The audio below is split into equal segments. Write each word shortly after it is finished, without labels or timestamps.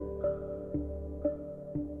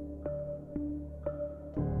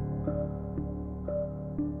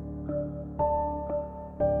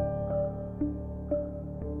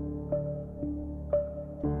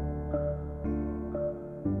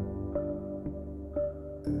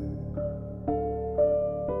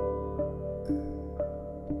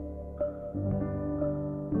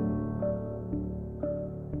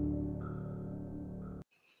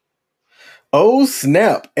Oh,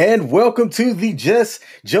 snap. And welcome to the Just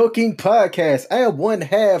Joking Podcast. I am one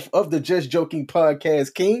half of the Just Joking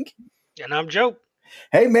Podcast, King. And I'm Joe.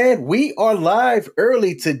 Hey, man, we are live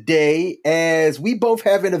early today as we both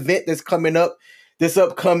have an event that's coming up this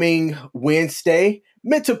upcoming Wednesday.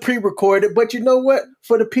 Meant to pre record it, but you know what?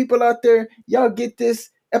 For the people out there, y'all get this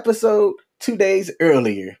episode 2 days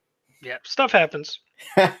earlier. Yeah, stuff happens.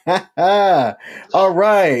 All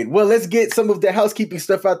right. Well, let's get some of the housekeeping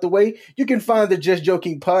stuff out the way. You can find the Just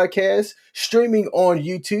Joking Podcast streaming on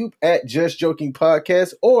YouTube at Just Joking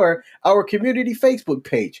Podcast or our community Facebook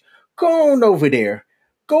page. Go on over there.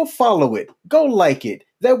 Go follow it. Go like it.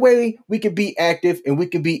 That way we can be active and we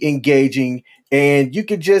can be engaging. And you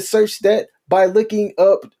can just search that by looking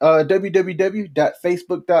up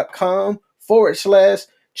www.facebook.com/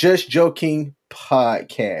 Just Joking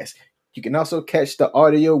Podcast. You can also catch the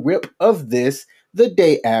audio rip of this the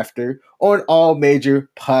day after on all major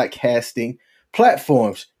podcasting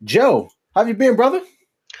platforms. Joe, how have you been, brother?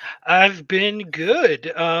 I've been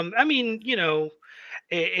good.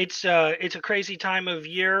 It's a crazy time of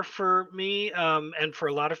year for me, and for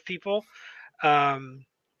a lot of people. Um,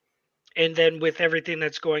 and then with everything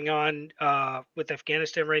that's going on with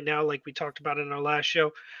Afghanistan right now, like we talked about in our last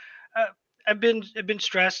show, uh, I've been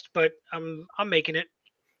stressed, but I'm making it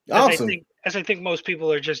Awesome. as I think most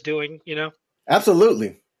people are just doing.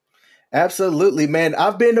 Absolutely. Absolutely, man.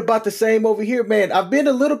 I've been about the same over here, man. I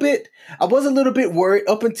was a little bit worried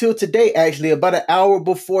up until today, actually, about an hour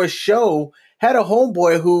before show. Had a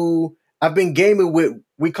homeboy who I've been gaming with.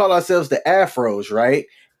 We call ourselves the Afros, right?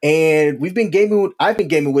 And I've been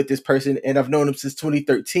gaming with this person, and I've known him since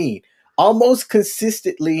 2013. Almost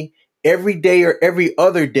consistently every day or every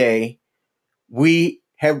other day, we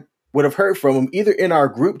have would have heard from him either in our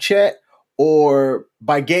group chat or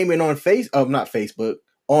by gaming on not Facebook,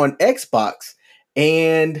 on Xbox.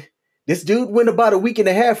 And this dude went about a week and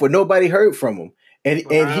a half where nobody heard from him. And he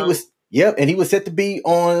Wow. was and he was set to be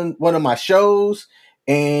on one of my shows.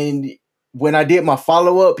 And when I did my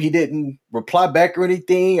follow up, he didn't reply back or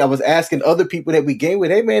anything. I was asking other people that we game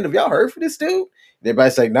with, hey man, have y'all heard from this dude? And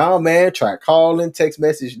everybody's like, nah, man, try calling, text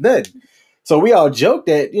message, nothing. So we all joked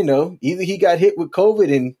that, either he got hit with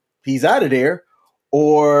COVID and he's out of there,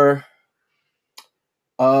 or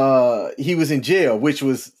he was in jail, which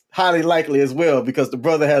was highly likely as well because the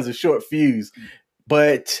brother has a short fuse.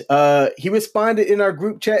 But he responded in our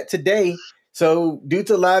group chat today. So due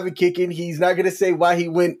to live and kicking, he's not going to say why he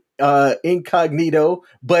went incognito.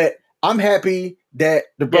 But I'm happy that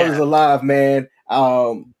the brother's Yeah. alive, man.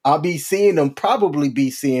 Probably be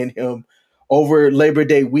seeing him over Labor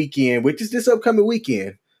Day weekend, which is this upcoming weekend.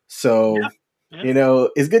 Yeah. So, Yeah.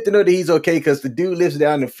 it's good to know that he's okay because the dude lives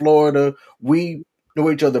down in Florida. We know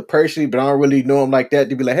each other personally, but I don't really know him like that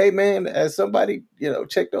to be like, hey, man, has somebody,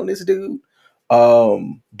 checked on this dude?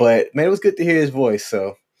 But man, it was good to hear his voice.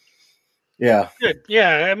 So, yeah. Good.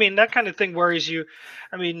 Yeah, I mean that kind of thing worries you.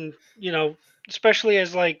 I mean, especially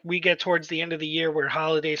as like we get towards the end of the year where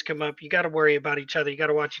holidays come up, you got to worry about each other. You got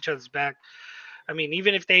to watch each other's back. I mean,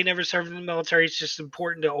 even if they never served in the military, it's just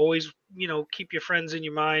important to always, keep your friends in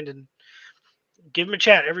your mind and give them a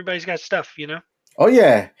chat. Everybody's got stuff. Oh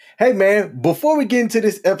yeah. Hey man, before we get into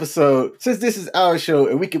this episode, since this is our show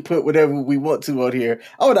and we can put whatever we want to on here,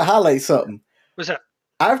 I want to highlight something. What's up?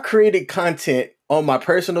 I've created content on my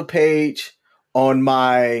personal page, on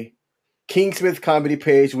my King Smith comedy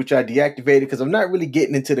page, which I deactivated because I'm not really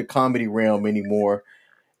getting into the comedy realm anymore.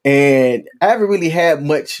 And I haven't really had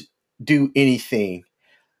much do anything.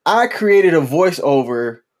 I created a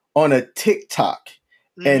voiceover on a TikTok,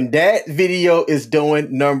 Hmm. and that video is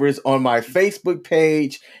doing numbers on my Facebook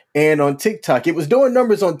page and on TikTok. It was doing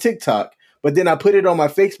numbers on TikTok, but then I put it on my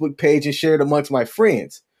Facebook page and shared amongst my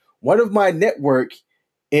friends. One of my network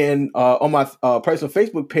in on my personal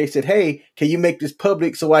Facebook page said, "Hey, can you make this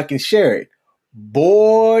public so I can share it?"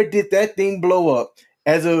 Boy, did that thing blow up.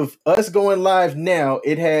 As of us going live now,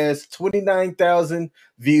 it has 29,000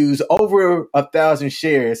 views, over 1,000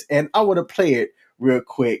 shares, and I want to play it real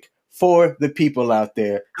quick for the people out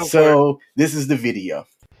there. Go for it. So this is the video.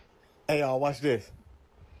 Hey y'all, watch this.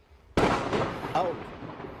 Oh,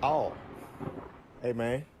 oh. Hey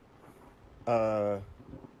man. Uh,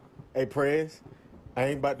 hey Prez. I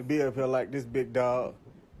ain't about to be up here like this big dog.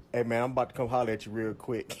 Hey man, I'm about to come holler at you real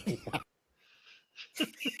quick.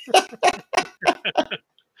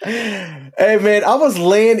 Hey man, I was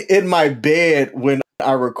laying in my bed when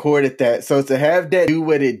I recorded that, so to have that do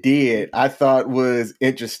what it did, I thought was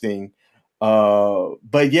interesting.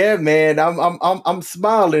 But yeah, man, I'm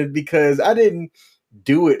smiling because I didn't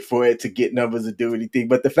do it for it to get numbers or do anything,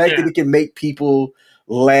 but the fact that Yeah. it can make people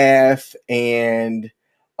laugh and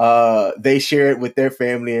they share it with their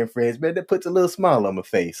family and friends. Man, that puts a little smile on my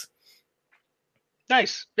face.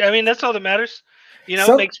 Nice. I mean, that's all that matters.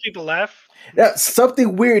 Some Makes people laugh. Now,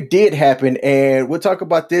 something weird did happen, and we'll talk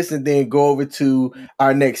about this and then go over to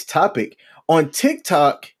our next topic on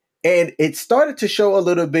TikTok. And it started to show a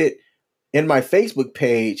little bit in my Facebook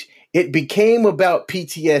page. It became about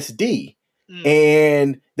PTSD,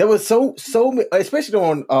 and there was so especially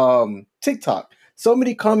on TikTok, so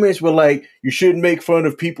many comments were like, "You shouldn't make fun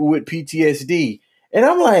of people with PTSD," and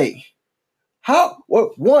I'm like, "How?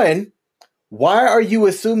 Well, one." Why are you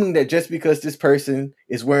assuming that just because this person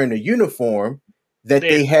is wearing a uniform that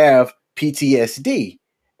they have PTSD?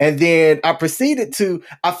 And then I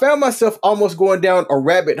found myself almost going down a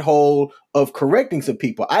rabbit hole of correcting some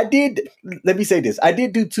people. Let me say this. I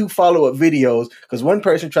did do 2 follow-up videos because one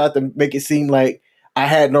person tried to make it seem like I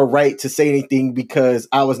had no right to say anything because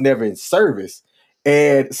I was never in service.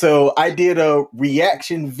 And so I did a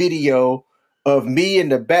reaction video of me in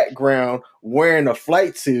the background wearing a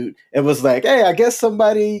flight suit and was like, hey, I guess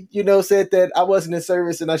somebody, said that I wasn't in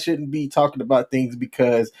service and I shouldn't be talking about things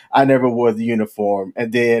because I never wore the uniform.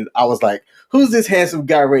 And then I was like, who's this handsome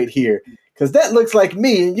guy right here? Because that looks like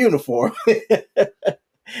me in uniform.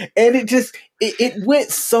 And it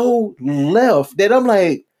went so left that I'm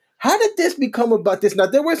like, how did this become about this? Now,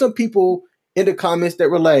 there were some people in the comments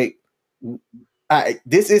that were like,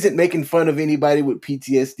 this isn't making fun of anybody with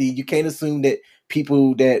PTSD. You can't assume that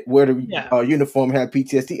people that wear the uniform have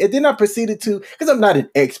PTSD. And then I proceeded to, because I'm not an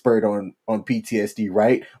expert on PTSD,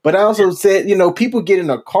 right? But I also said, people get in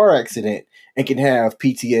a car accident and can have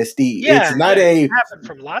PTSD. Yeah, it's not it can happen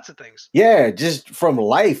from lots of things. Yeah, just from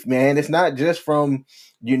life, man. It's not just from,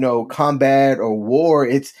 combat or war.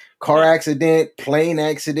 It's car accident, plane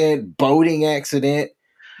accident, boating accident.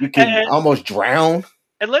 You can almost drown.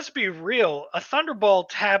 And let's be real, a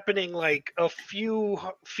thunderbolt happening like a few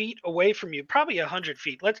feet away from you, probably 100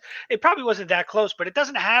 feet. It probably wasn't that close, but it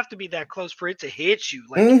doesn't have to be that close for it to hit you,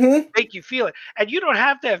 make you feel it. And you don't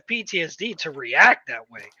have to have PTSD to react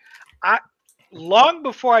that way. Long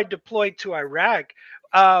before I deployed to Iraq,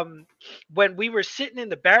 when we were sitting in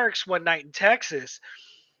the barracks one night in Texas,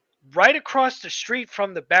 right across the street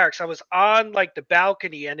from the barracks, I was on like the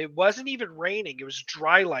balcony, and it wasn't even raining; it was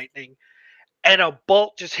dry lightning. And a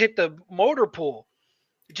bolt just hit the motor pool.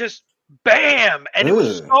 Just bam. And it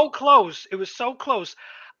was so close. It was so close.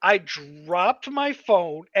 I dropped my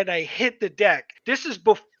phone and I hit the deck. This is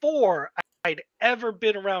before I'd ever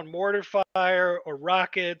been around mortar fire or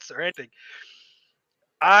rockets or anything.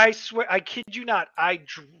 I swear, I kid you not, I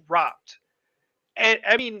dropped. And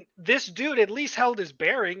I mean, this dude at least held his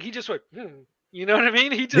bearing. He just went, you know what I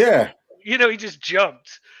mean? He just, he just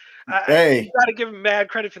jumped. You got to give him mad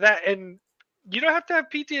credit for that. And you don't have to have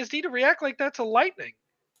PTSD to react like that to lightning.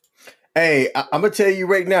 Hey, I'm going to tell you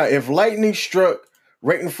right now, if lightning struck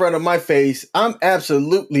right in front of my face, I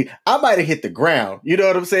might have hit the ground. You know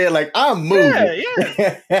what I'm saying? Like, I'm moving.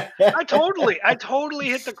 Yeah. I totally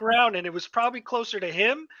hit the ground, and it was probably closer to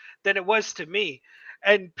him than it was to me.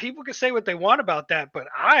 And people can say what they want about that, but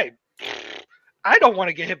I don't want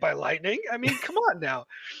to get hit by lightning. I mean, come on now.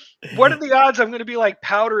 What are the odds I'm going to be like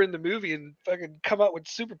Powder in the movie and fucking come out with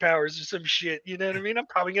superpowers or some shit? You know what I mean? I'm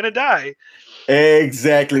probably going to die.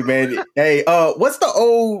 Exactly, man. Hey, what's the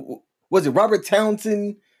old, was it Robert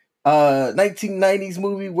Townsend 1990s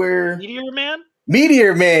movie where Meteor Man?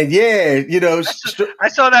 Meteor Man, yeah. I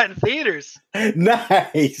saw that in theaters.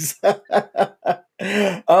 Nice.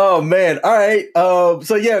 Oh man. All right.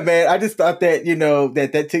 So yeah, man, I just thought that,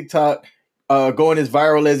 that TikTok going as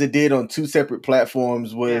viral as it did on 2 separate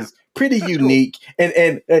platforms was pretty unique. Cool.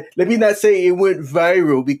 And let me not say it went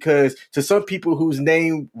viral, because to some people whose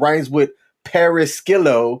name rhymes with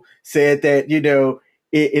Paraskillo said that,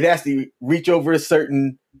 it has to reach over a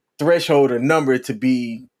certain threshold or number to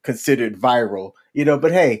be considered viral,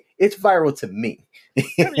 but hey, it's viral to me.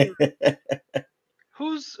 I mean,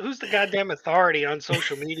 who's the goddamn authority on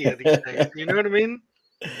social media these days? You know what I mean?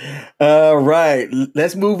 All right,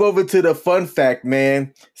 let's move over to the fun fact,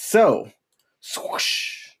 man. So,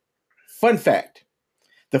 swoosh. Fun fact.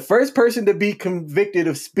 The first person to be convicted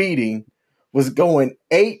of speeding was going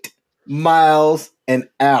 8 miles an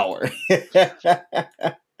hour. What's that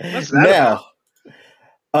now,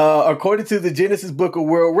 according to the Guinness Book of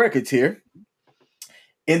World Records here,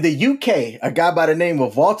 in the UK, a guy by the name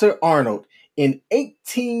of Walter Arnold in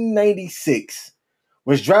 1896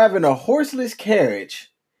 was driving a horseless carriage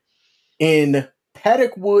in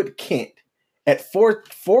Paddockwood, Kent, at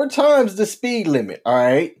four times the speed limit. All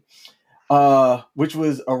right, which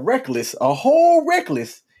was a whole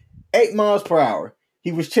reckless 8 miles per hour.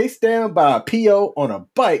 He was chased down by a PO on a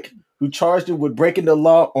bike who charged him with breaking the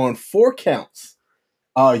law on 4 counts,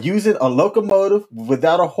 using a locomotive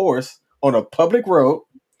without a horse on a public road,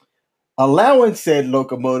 allowing said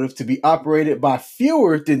locomotive to be operated by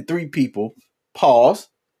fewer than 3 people. Pause.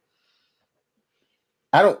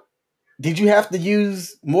 I don't. Did you have to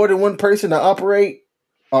use more than one person to operate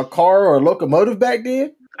a car or a locomotive back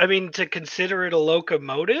then? I mean, to consider it a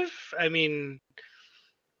locomotive? I mean,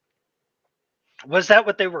 was that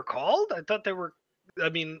what they were called? I thought they were. I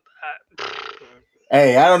mean,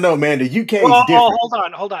 Hey, I don't know, man. The UK is well,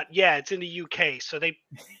 different. hold on. Yeah, it's in the UK, so they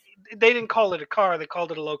didn't call it a car; they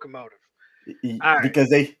called it a locomotive. Because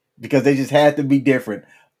they just had to be different.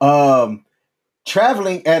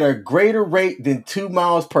 Traveling at a greater rate than 2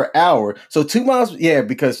 miles per hour. So 2 miles, yeah,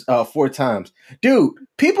 because 4 times. Dude,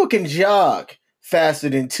 people can jog faster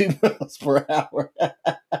than 2 miles per hour.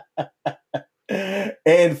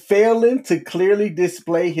 And failing to clearly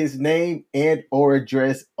display his name and or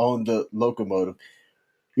address on the locomotive.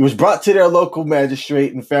 He was brought to their local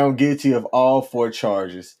magistrate and found guilty of all 4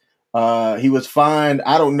 charges. He was fined.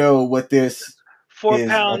 I don't know what this 4 is.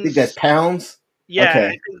 pounds. I think that's pounds. Yeah, Okay. I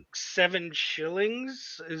think 7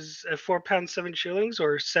 shillings is £4 7 shillings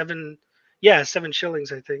or 7. Yeah, 7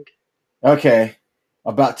 shillings, I think. Okay.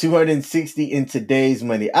 About 260 in today's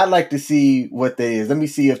money. I'd like to see what that is. Let me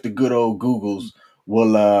see if the good old Googles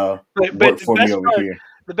will work for me over here.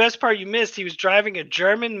 The best part you missed, he was driving a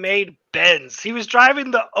German-made Benz. He was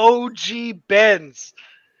driving the OG Benz.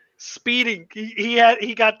 Speeding.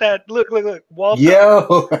 He got that look Walter.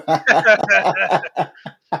 Yo.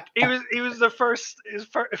 he was the first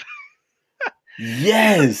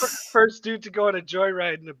Yes. first dude to go on a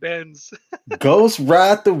joyride in a Benz. Ghost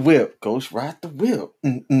ride the whip. Ghost ride the whip.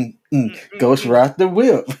 Ghost ride the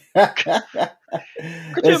whip.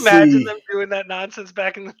 Could you imagine them doing that nonsense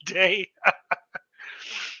back in the day?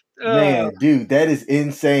 Man, dude, that is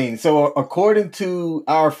insane. So according to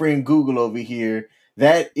our friend Google over here,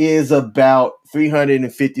 that is about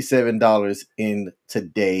 $357 in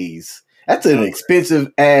today's. That's an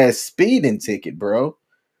expensive ass speeding ticket, bro.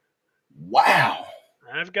 Wow.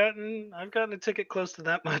 I've gotten a ticket close to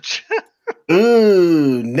that much.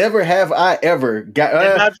 Ooh, never have I ever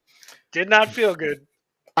got. Did not feel good.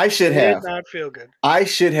 I should have. Did not feel good. I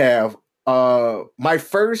should have. My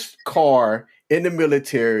first car in the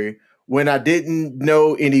military when I didn't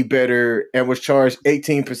know any better and was charged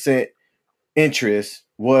 18% interest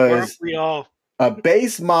was a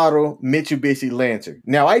base model Mitsubishi Lancer.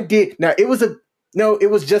 Now it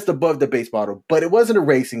was just above the base model, but it wasn't a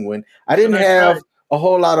racing one. I didn't have a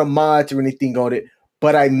whole lot of mods or anything on it,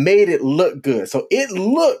 but I made it look good. So it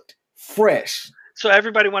looked fresh. So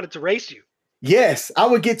everybody wanted to race you. Yes, I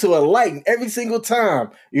would get to a light every single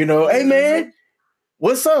time. You know, hey man,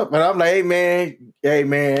 what's up? And I'm like, hey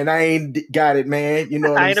man, I ain't got it, man. You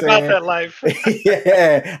know what I'm saying? I ain't about that life.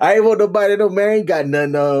 Yeah, I ain't want nobody to know, man. Ain't got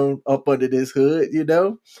nothing up under this hood, you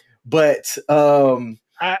know. But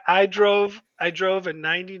I drove a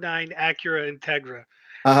 '99 Acura Integra.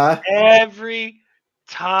 Every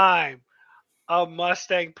time a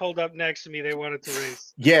Mustang pulled up next to me, they wanted to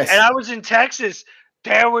race. Yes, and I was in Texas.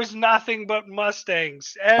 There was nothing but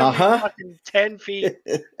Mustangs. Every fucking 10 feet,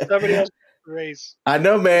 somebody else race. I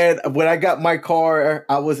know, man. When I got my car,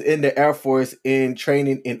 I was in the Air Force in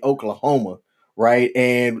training in Oklahoma, right?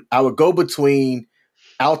 And I would go between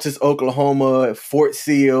Altus, Oklahoma, Fort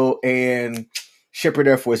Sill, and Shepherd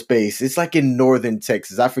Air Force Base. It's like in northern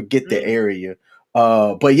Texas. I forget the area.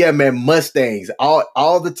 But yeah, man, Mustangs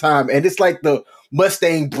all the time. And it's like the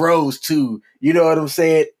Mustang bros too. You know what I'm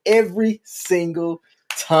saying? Every single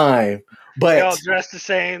time. But they all dress the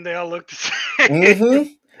same. They all look the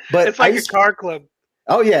same. But it's like a car club.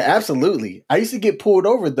 Oh yeah, absolutely. I used to get pulled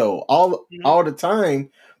over though all the time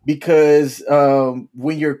because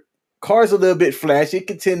when your car's a little bit flashy, it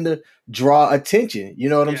can tend to draw attention. You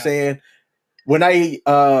know what I'm saying? When I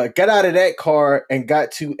got out of that car and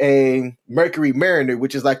got to a Mercury Mariner,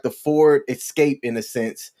 which is like the Ford Escape in a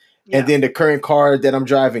sense, and then the current car that I'm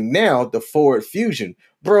driving now, the Ford Fusion.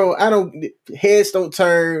 Bro, heads don't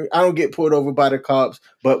turn. I don't get pulled over by the cops.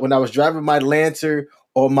 But when I was driving my Lancer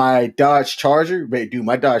or my Dodge Charger, dude,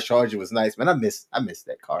 my Dodge Charger was nice, man. I miss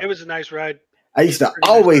that car. It was a nice ride. I used to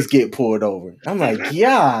always get pulled over. I'm like,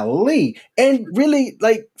 golly. And really,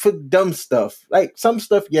 like, for dumb stuff. Like, some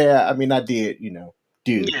stuff, I mean, I did,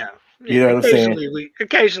 dude. Yeah. You know what I'm saying?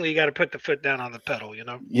 Occasionally, you got to put the foot down on the pedal, you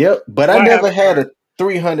know? Yep. But I never had a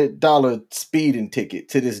 $300 speeding ticket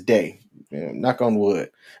to this day. Knock on wood.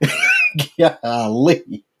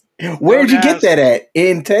 Golly. Where'd you get that at?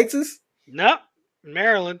 In Texas? No,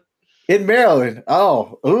 Maryland. In Maryland.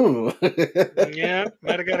 Oh, ooh. Yeah,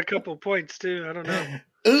 might have got a couple of points too. I don't know.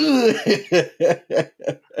 Ooh. All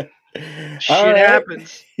Shit right.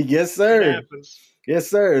 happens. Yes, Shit sir. happens. Yes,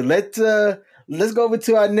 sir. Let's go over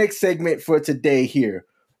to our next segment for today here.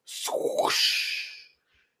 Swoosh.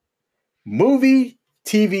 Movie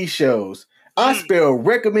TV shows. I Mm. spell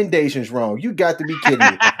recommendations wrong. You got to be kidding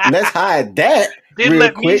me. Let's hide that Didn't real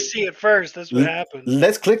let me quick. see it first. That's what happened.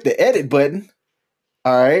 Let's click the edit button.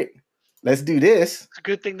 All right. Let's do this. It's a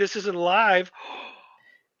good thing this isn't live.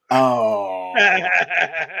 Oh,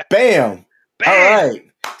 Bam. bam. All right.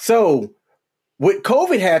 So with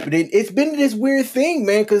COVID happening, it's been this weird thing,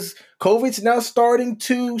 man, because COVID's now starting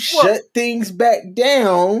to Well, shut things back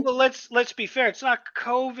down. well, let's be fair. It's not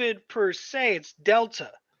COVID per se. It's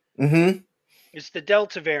Delta. Mm-hmm. It's the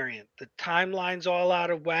Delta variant. The timeline's all out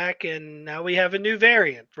of whack, and now we have a new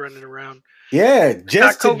variant running around. Yeah, It's not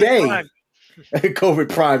just COVID today. Prime. COVID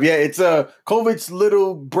Prime. Yeah, it's COVID's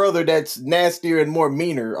little brother that's nastier and more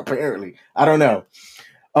meaner, apparently. I don't know.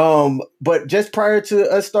 But just prior to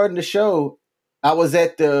us starting the show, I was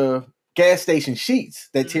at the gas station Sheets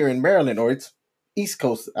that's here in Maryland, or it's East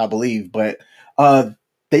Coast, I believe. But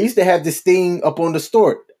they used to have this thing up on the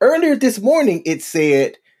store. Earlier this morning, it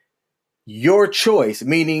said your choice,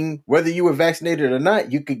 meaning whether you were vaccinated or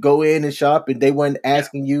not, you could go in and shop and they weren't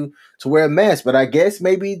asking you to wear a mask. But I guess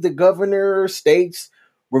maybe the governor states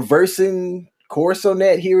reversing course on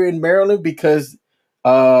that here in Maryland because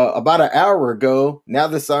about an hour ago, now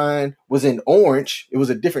the sign was in orange. It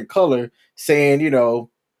was a different color saying,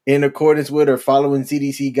 in accordance with or following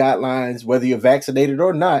CDC guidelines, whether you're vaccinated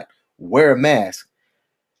or not, wear a mask.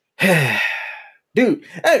 Dude,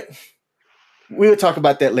 hey, we'll talk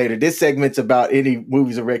about that later. This segment's about any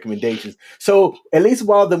movies or recommendations. So at least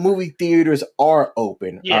while the movie theaters are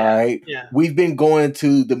open, all right, we've been going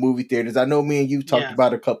to the movie theaters. I know me and you talked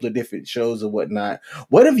about a couple of different shows and whatnot.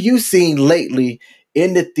 What have you seen lately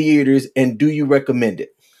in the theaters, and do you recommend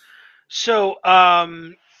it? So,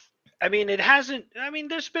 I mean, it hasn't. I mean,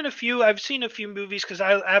 there's been a few. I've seen a few movies because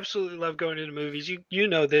I absolutely love going to the movies. You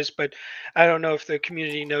know this, but I don't know if the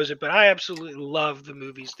community knows it. But I absolutely love the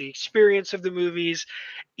movies, the experience of the movies,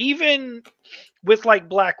 even with like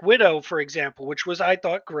Black Widow, for example, which was I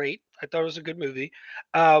thought great. I thought it was a good movie.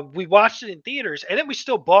 We watched it in theaters, and then we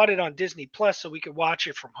still bought it on Disney Plus so we could watch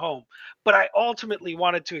it from home. But I ultimately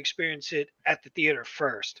wanted to experience it at the theater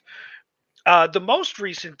first. The most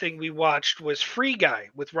recent thing we watched was Free Guy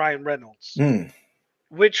with Ryan Reynolds,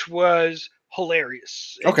 which was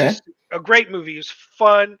hilarious. It Okay. just a great movie. It was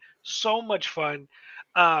fun, so much fun.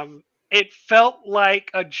 It felt like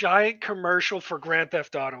a giant commercial for Grand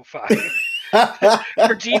Theft Auto 5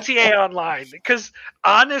 for GTA Online because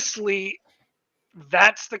honestly,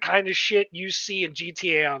 that's the kind of shit you see in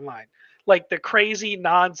GTA Online. Like the crazy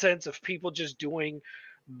nonsense of people just doing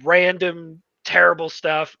random terrible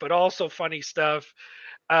stuff, but also funny stuff.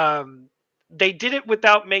 Um, they did it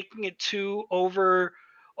without making it too over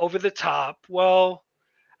the top. Well,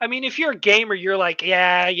 I mean, if you're a gamer, you're like,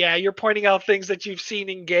 yeah, you're pointing out things that you've seen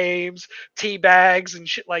in games, tea bags and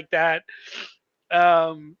shit like that.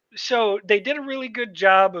 So they did a really good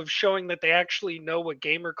job of showing that they actually know what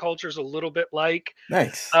gamer culture is a little bit like.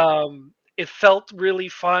 Nice. It felt really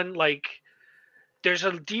fun. Like there's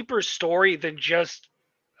a deeper story than just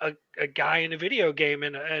a guy in a video game,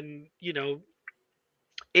 and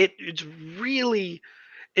it's really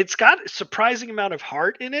it's got a surprising amount of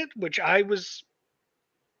heart in it, which I was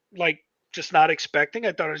like just not expecting.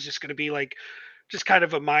 I thought it was just going to be like just kind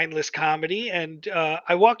of a mindless comedy, and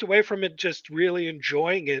I walked away from it just really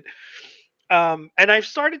enjoying it. And I've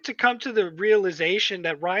started to come to the realization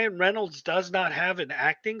that Ryan Reynolds does not have an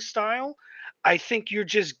acting style. I think you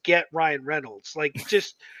just get Ryan Reynolds. Like,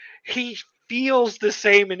 just he feels the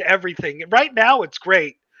same in everything. Right now, it's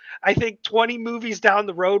great. I think 20 movies down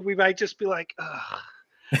the road, we might just be like, ugh.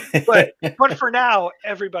 But for now,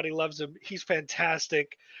 everybody loves him. He's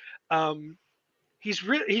fantastic. Um, he's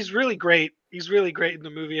really great. He's really great in the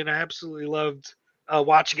movie, and I absolutely loved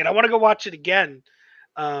watching it. I want to go watch it again.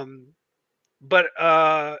 Um, but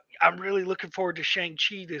I'm really looking forward to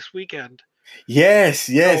Shang-Chi this weekend. Yes.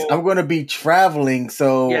 So, I'm going to be traveling,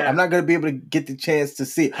 so yeah, I'm not going to be able to get the chance to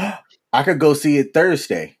see it. I could go see it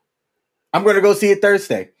Thursday. I'm going to go see it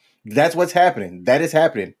Thursday. That's what's happening. That is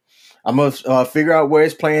happening. I'm going to figure out where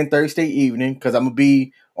it's playing Thursday evening because I'm going to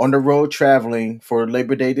be on the road traveling for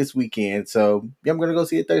Labor Day this weekend. So, yeah, I'm going to go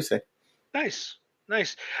see it Thursday. nice,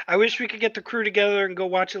 nice. I wish we could get the crew together and go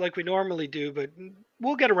watch it like we normally do, but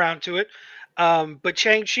we'll get around to it. But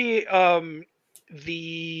Shang-Chi,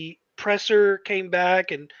 the presser came back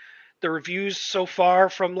and the reviews so far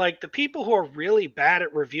from like the people who are really bad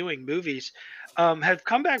at reviewing movies have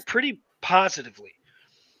come back pretty positively.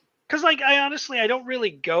 because like I don't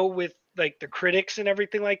really go with like the critics and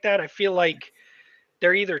everything like that. I feel like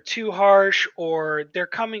they're either too harsh or they're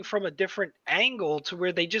coming from a different angle to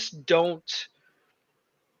where they don't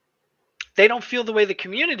feel the way the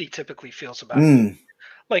community typically feels about a movie.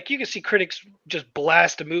 Like you can see critics just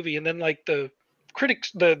blast a movie and then like the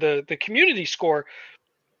community score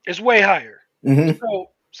is way higher. Mm-hmm.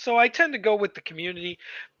 So I tend to go with the community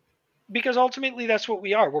because ultimately that's what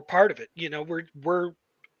we are. We're part of it. We're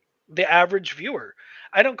the average viewer.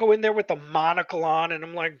 I don't go in there with a monocle on and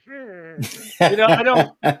I'm like, I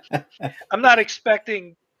don't. I'm not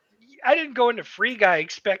expecting. I didn't go into Free Guy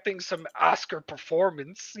expecting some Oscar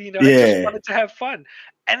performance. I just Yeah. wanted to have fun,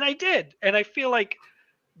 and I did. And I feel like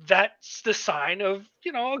that's the sign of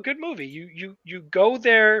a good movie. You go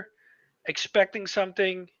there expecting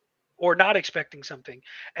something or not expecting something,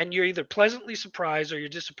 and you're either pleasantly surprised or you're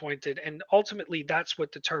disappointed, and ultimately that's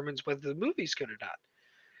what determines whether the movie's good or not.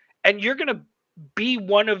 And you're gonna be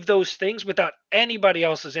one of those things without anybody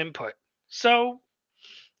else's input. So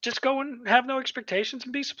just go and have no expectations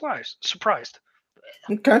and be surprised.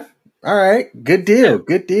 Okay. All right. Good Yeah. deal.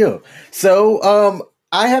 Good deal. So,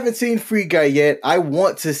 I haven't seen Free Guy yet. I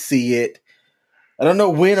want to see it. I don't know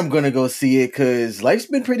when I'm gonna go see it because life's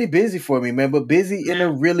been pretty busy for me, man. But busy in Yeah.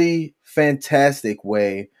 a really fantastic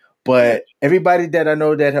way. Yeah. But everybody that I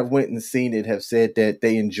know that have went and seen it have said that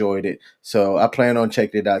they enjoyed it. So I plan on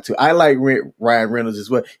checking it out too. I like Ryan Reynolds as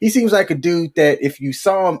well. He seems like a dude that if you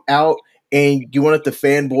saw him out and you wanted to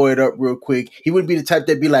fanboy it up real quick, he wouldn't be the type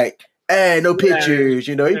that'd be like, "Hey, no Yeah. pictures."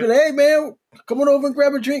 He'd be like, "Hey, man, come on over and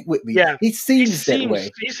grab a drink with me." Yeah. He He seems that seems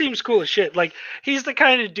way. he seems cool as shit. Like he's the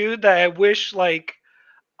kind of dude that I wish like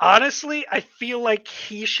honestly, I feel like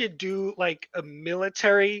he should do like a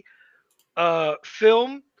military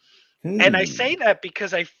film. And I say Hmm. that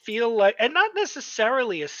because I feel like and not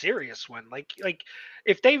necessarily a serious one. Like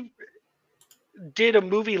if they did a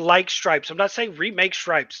movie like Stripes, I'm not saying remake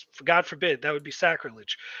Stripes, for God forbid, that would be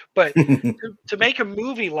sacrilege. But to make a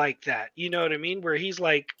movie like that, you know what I mean, where he's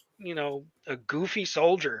like, a goofy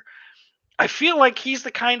soldier. I feel like he's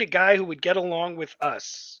the kind of guy who would get along with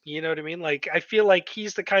us. You know what I mean? Like I feel like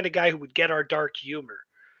he's the kind of guy who would get our dark humor.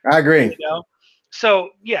 I You agree. know? So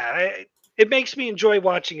yeah, it makes me enjoy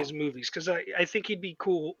watching his movies because I think he'd be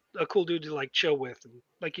a cool dude to like chill with, and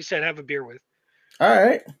like you said, have a beer with. All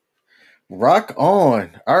right. Rock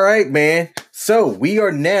on. All right, man. So we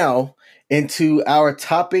are now into our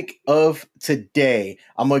topic of today.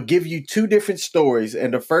 I'm going to give you two different stories.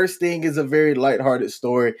 And the first thing is a very lighthearted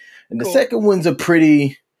story. And the Cool. second one's a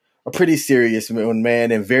pretty serious one,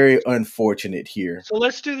 man, and very unfortunate here. So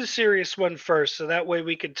let's do the serious one first, so that way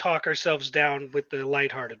we can talk ourselves down with the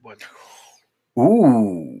lighthearted one.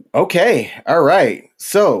 Ooh, okay. All right.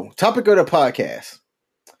 So, topic of the podcast.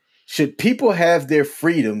 Should people have their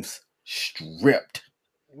freedoms stripped?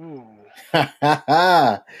 Ooh.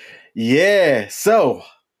 Yeah. So,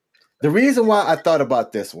 the reason why I thought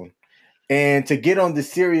about this one, and to get on the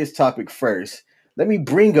serious topic first, let me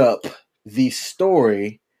bring up the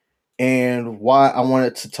story and why I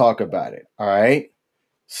wanted to talk about it. All right.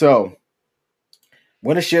 So, I'm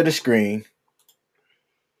going to share the screen.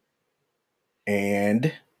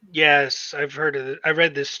 And Yes, I've heard of it. I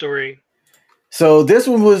read this story. so this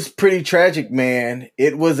one was pretty tragic, man.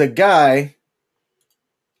 It was a guy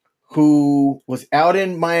who was out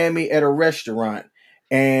in Miami at a restaurant,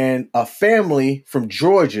 and a family from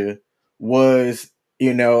Georgia was,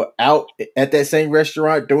 out at that same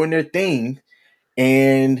restaurant doing their thing,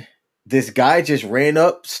 and this guy just ran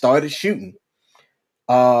up, started shooting.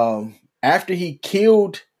 After he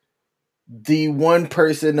killed the one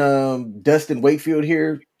person, Dustin Wakefield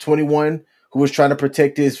here, 21, who was trying to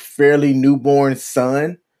protect his fairly newborn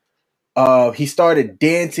son, he started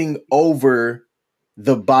dancing over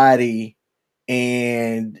the body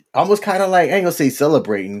and almost kind of like, I ain't gonna say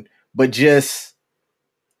celebrating, but just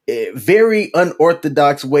a very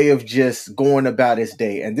unorthodox way of just going about his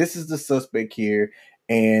day. And this is the suspect here,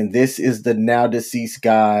 and this is the now deceased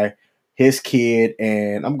guy, his kid,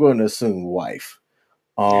 and I'm going to assume wife.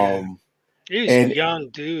 Yeah, Um, he's a and young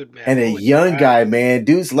dude, man. and a Holy young crap. guy, man,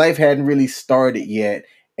 dude's life hadn't really started yet,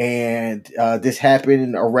 and this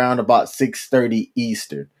happened around about 6:30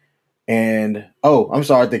 Eastern. And oh, I'm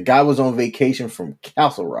sorry, the guy was on vacation from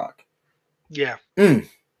Castle Rock. Yeah. Mm,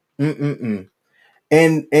 mm, mm, mm.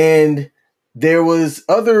 And there was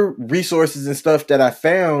other resources and stuff that I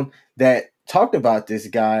found that talked about this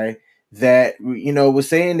guy that was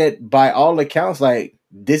saying that by all accounts, like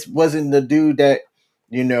this wasn't the dude that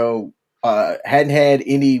you know hadn't had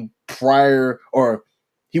any prior, or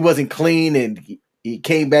he wasn't clean, and he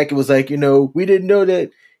came back and was like, we didn't know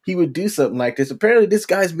that he would do something like this. Apparently, this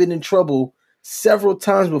guy's been in trouble several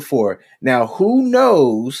times before. Now, who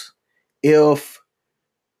knows if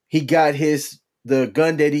he got the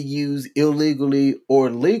gun that he used illegally or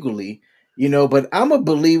legally, but I'm a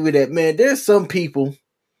believer that, man, there's some people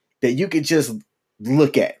that you can just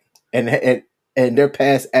look at and their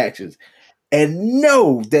past actions and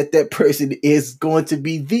know that that person is going to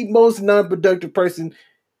be the most non-productive person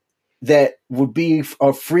that would be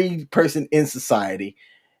a free person in society.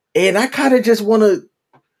 And I kind of just want to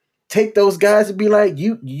take those guys and be like,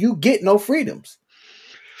 you get no freedoms.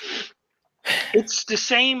 It's the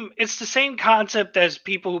same concept as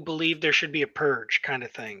people who believe there should be a purge kind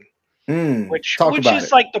of thing. Which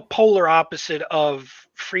is like the polar opposite of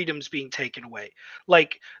freedoms being taken away.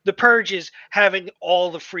 Like the purge is having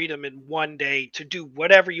all the freedom in one day to do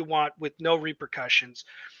whatever you want with no repercussions.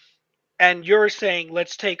 And you're saying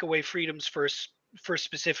let's take away freedoms for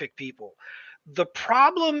specific people. The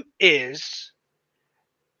problem is,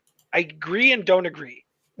 I agree and don't agree.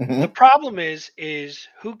 The problem is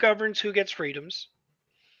who governs who gets freedoms.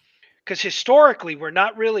 Because historically, we're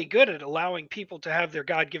not really good at allowing people to have their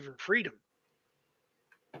God-given freedom.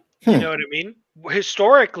 You know what I mean?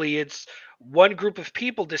 Historically, it's one group of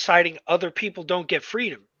people deciding other people don't get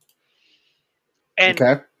freedom. And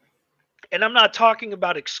I'm not talking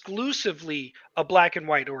about exclusively a black and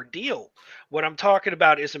white ordeal. What I'm talking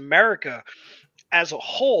about is America as a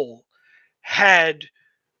whole had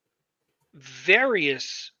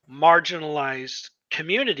various marginalized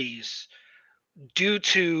communities due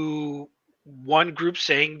to one group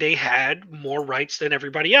saying they had more rights than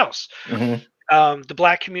everybody else. The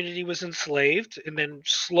black community was enslaved and then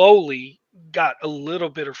slowly got a little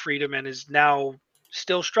bit of freedom and is now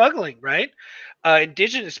still struggling, right?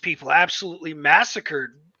 Indigenous people absolutely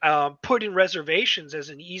massacred, put in reservations as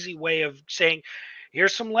an easy way of saying,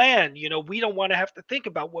 here's some land, we don't want to have to think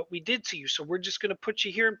about what we did to you, so we're just going to put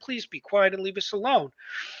you here and please be quiet and leave us alone.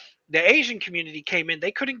 The Asian community came in,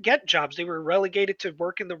 they couldn't get jobs. They were relegated to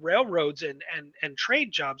work in the railroads and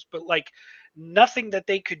trade jobs, but like nothing that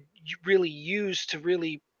they could really use to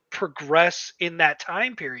really progress in that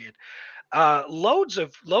time period. Loads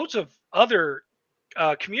of other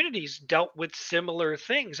communities dealt with similar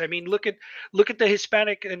things. I mean, look at the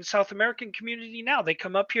Hispanic and South American community now. They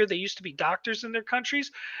come up here. They used to be doctors in their countries,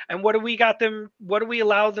 and what do we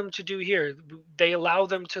allow them to do here? They allow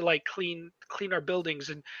them to like clean our buildings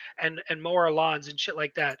and mow our lawns and shit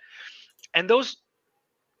like that. And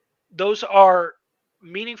those are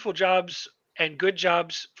meaningful jobs and good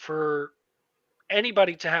jobs for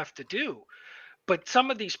anybody to have to do. But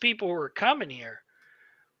some of these people who are coming here,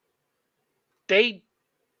 they've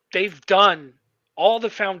done all the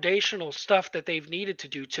foundational stuff that they've needed to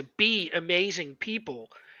do to be amazing people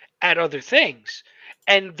at other things.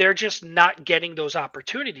 And they're just not getting those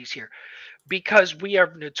opportunities here because we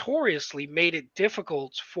have notoriously made it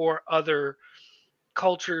difficult for other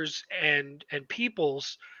cultures and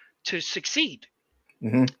peoples to succeed.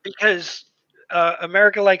 Because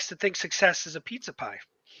America likes to think success is a pizza pie.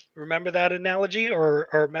 Remember that analogy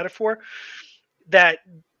or metaphor? That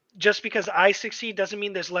just because I succeed doesn't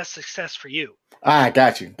mean there's less success for you.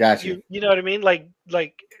 Got you. You know what I mean? Like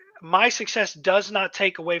my success does not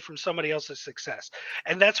take away from somebody else's success.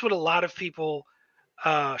 And that's what a lot of people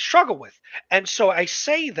struggle with. And so I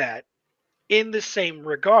say that in the same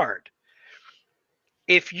regard.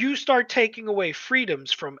 If you start taking away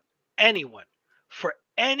freedoms from anyone for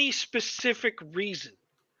any specific reason,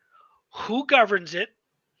 who governs it?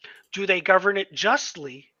 Do they govern it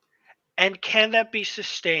justly? And can that be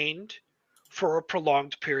sustained for a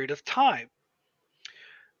prolonged period of time?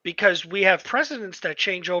 Because we have presidents that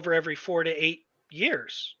change over every 4 to 8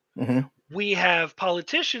 years. We have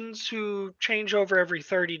politicians who change over every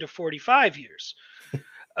 30 to 45 years.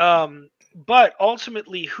 But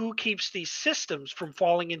ultimately, who keeps these systems from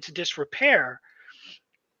falling into disrepair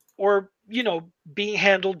or, being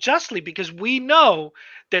handled justly? Because we know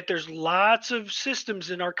that there's lots of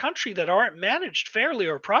systems in our country that aren't managed fairly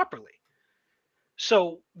or properly.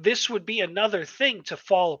 So this would be another thing to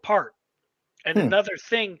fall apart and another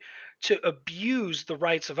thing to abuse the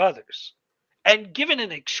rights of others and given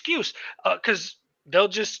an excuse because they'll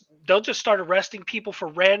just start arresting people for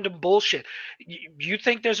random bullshit. You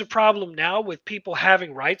think there's a problem now with people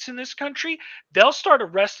having rights in this country? They'll start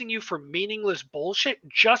arresting you for meaningless bullshit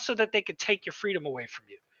just so that they could take your freedom away from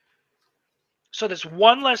you. So there's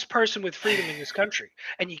one less person with freedom in this country.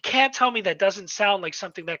 And you can't tell me that doesn't sound like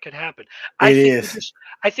something that could happen.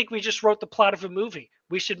 I think we just wrote the plot of a movie.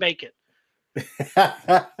 We should make it.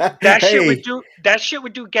 That shit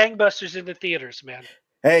would do gangbusters in the theaters, man.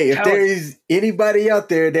 Hey, if Telling there you. is anybody out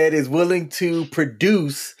there that is willing to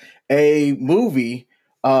produce a movie,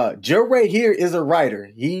 Joe right here is a writer.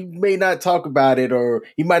 He may not talk about it or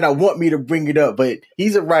he might not want me to bring it up, but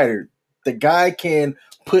he's a writer. The guy can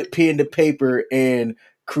put pen to paper and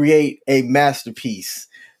create a masterpiece.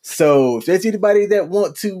 So if there's anybody that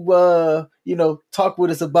want to talk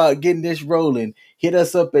with us about getting this rolling, hit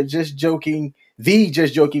us up at just joking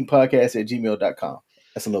podcast at gmail.com.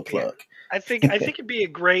 That's a little Yeah. plug. I think it'd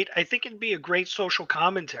be a great social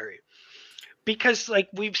commentary because like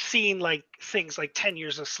we've seen like things like 10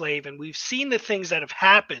 years a slave and we've seen the things that have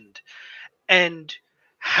happened and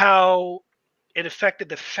how it affected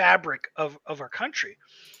the fabric of our country.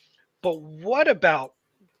 But what about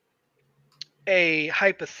a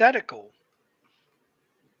hypothetical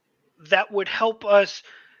that would help us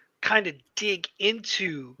kind of dig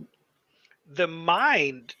into the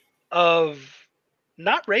mind of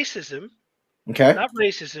not racism, Okay. not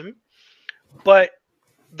racism, but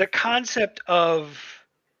the concept of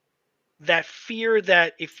that fear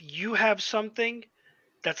that if you have something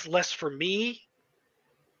that's less for me,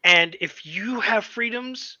 and if you have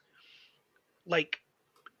freedoms, like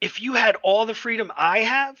if you had all the freedom I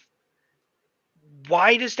have,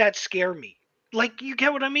 why does that scare me? Like, you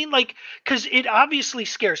get what I mean? Like, because it obviously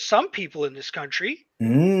scares some people in this country.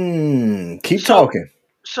 Keep So, talking.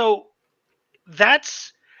 so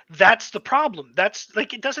that's the problem. That's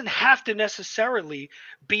like it doesn't have to necessarily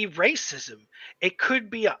be racism. It could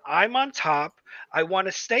be I'm on top. I want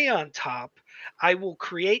to stay on top. I will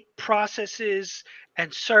create processes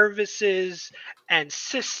and services and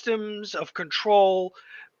systems of control,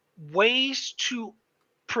 ways to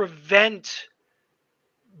prevent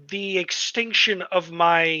the extinction of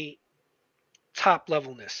my top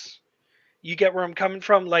levelness. You get where I'm coming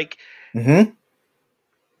from? Like, Mm-hmm.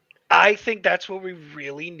 I think that's what we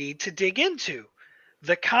really need to dig into.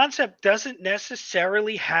 The concept doesn't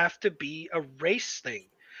necessarily have to be a race thing.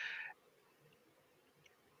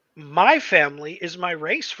 My family is my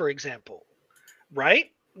race, for example,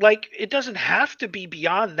 right? Like, it doesn't have to be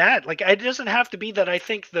beyond that. Like, it doesn't have to be that I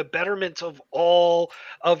think the betterment of all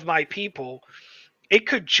of my people. It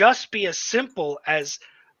could just be as simple as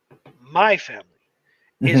my family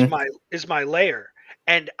Mm-hmm. is my layer,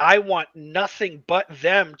 and I want nothing but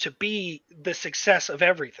them to be the success of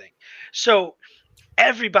everything. So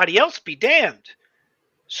everybody else be damned.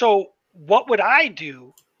 So what would I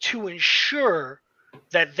do to ensure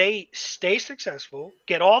that they stay successful,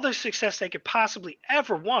 get all the success they could possibly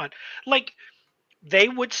ever want? Like, they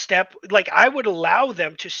would step, like, I would allow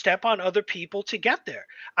them to step on other people to get there.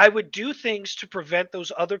 I would do things to prevent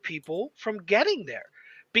those other people from getting there.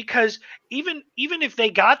 Because even if they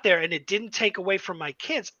got there and it didn't take away from my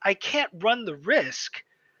kids, I can't run the risk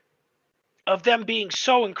of them being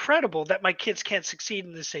so incredible that my kids can't succeed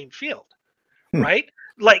in the same field, Hmm. right?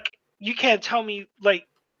 Like, you can't tell me, like,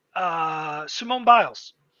 Simone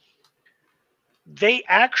Biles, they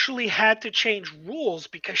actually had to change rules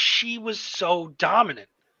because she was so dominant.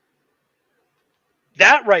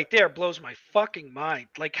 That right there blows my fucking mind.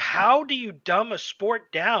 Like, how do you dumb a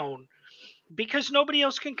sport down because nobody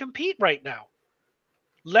else can compete right now?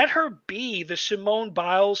 Let her be the Simone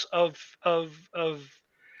Biles of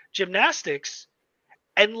gymnastics,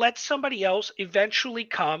 and let somebody else eventually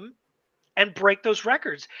come and break those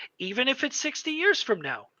records, even if it's 60 years from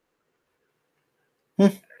now. Hmm.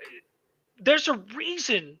 There's a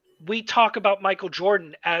reason we talk about Michael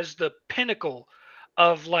Jordan as the pinnacle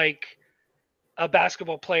of like a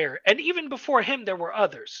basketball player. And even before him there were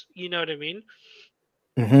others, you know what I mean?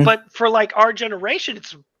 Mm-hmm. But for like our generation,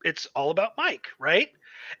 it's all about Mike, right?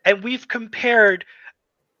 And we've compared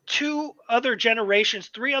three other generations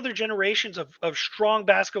of strong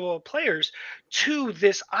basketball players to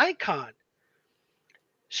this icon.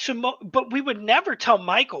 But we would never tell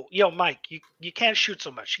Michael, yo, Mike, you can't shoot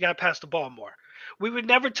so much. You got to pass the ball more. We would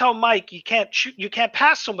never tell Mike, you can't shoot, you can't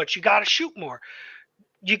pass so much. You got to shoot more.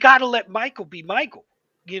 You got to let Michael be Michael.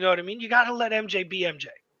 You know what I mean? You got to let MJ be MJ.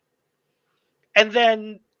 And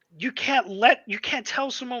then you can't tell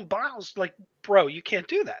Simone Biles, like, bro, you can't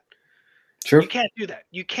do that. You True. can't do that.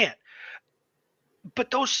 You can't.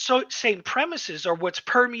 But those same premises are what's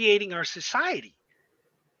permeating our society.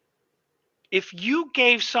 If you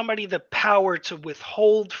gave somebody the power to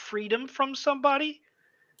withhold freedom from somebody,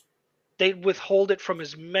 they'd withhold it from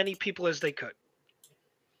as many people as they could.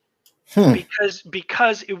 Hmm.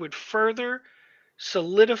 Because it would further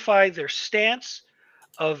solidify their stance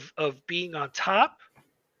of being on top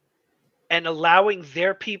and allowing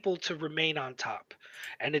their people to remain on top.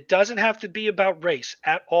 And it doesn't have to be about race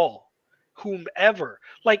at all. Whomever,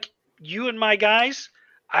 like you and my guys,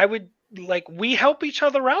 I would like we help each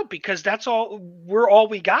other out because we're all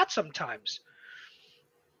we got sometimes.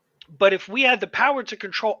 But if we had the power to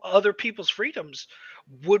control other people's freedoms,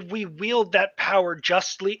 would we wield that power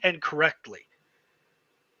justly and correctly?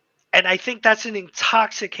 And I think that's an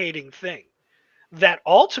intoxicating thing, that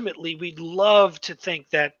ultimately we'd love to think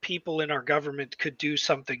that people in our government could do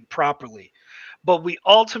something properly. But we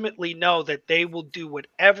ultimately know that they will do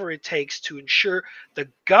whatever it takes to ensure the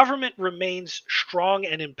government remains strong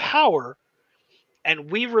and in power, and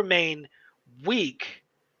we remain weak,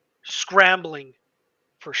 scrambling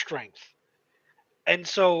for strength. And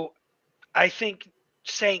so I think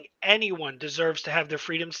saying anyone deserves to have their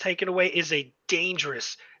freedoms taken away is a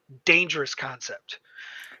dangerous, dangerous concept.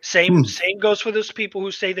 Same goes for those people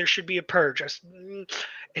who say there should be a purge.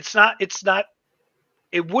 It's not.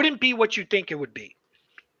 It wouldn't be what you think it would be.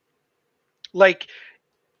 Like,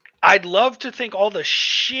 I'd love to think all the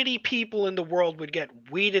shitty people in the world would get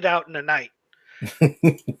weeded out in a night.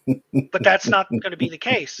 But that's not going to be the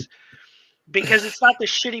case, because it's not the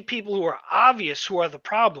shitty people who are obvious who are the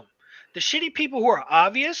problem. The shitty people who are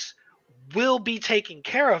obvious will be taken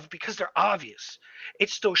care of because they're obvious.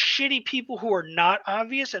 It's those shitty people who are not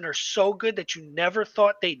obvious and are so good that you never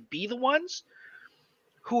thought they'd be the ones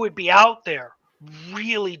who would be out there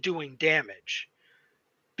really doing damage.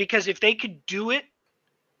 Because if they could do it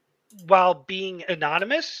while being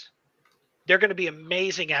anonymous, they're going to be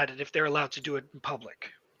amazing at it if they're allowed to do it in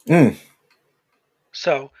public.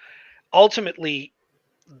 So ultimately,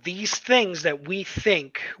 these things that we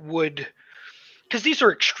think would, because these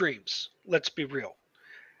are extremes, let's be real.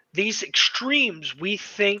 These extremes we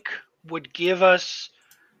think would give us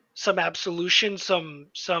some absolution, some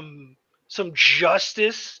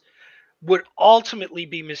justice, would ultimately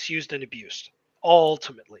be misused and abused.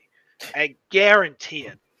 Ultimately. I guarantee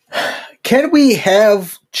it. Can we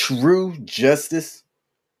have true justice?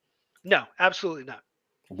 No, absolutely not.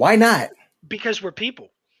 Why not? Because we're people.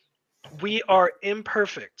 We are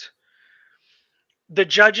imperfect. The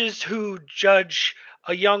judges who judge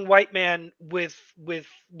a young white man with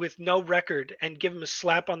no record and give him a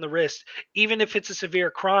slap on the wrist, even if it's a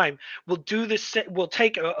severe crime, will do this. Will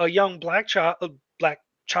take a young black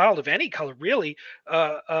child of any color, really,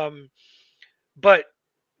 but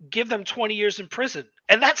give them 20 years in prison.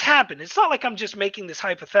 And that's happened. It's not like I'm just making this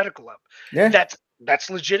hypothetical up. Yeah. That's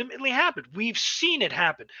legitimately happened. We've seen it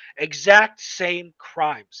happen. Exact same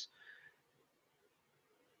crimes.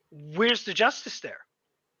 Where's the justice there?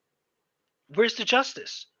 Where's the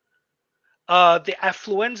justice? The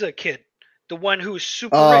affluenza kid, the one who is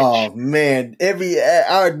super rich. Oh man,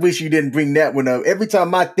 I wish you didn't bring that one up. Every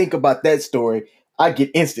time I think about that story, I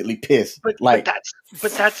get instantly pissed. But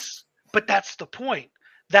that's the point.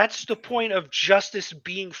 That's the point of justice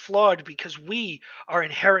being flawed, because we are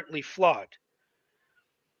inherently flawed.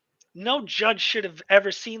 No judge should have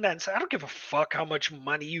ever seen that and said, I don't give a fuck how much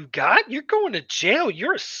money you got. You're going to jail.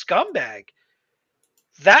 You're a scumbag.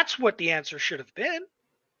 That's what the answer should have been,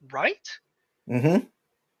 right?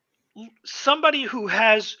 Somebody who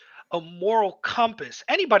has a moral compass,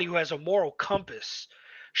 anybody who has a moral compass,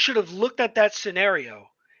 should have looked at that scenario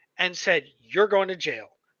and said, you're going to jail.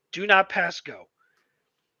 Do not pass go.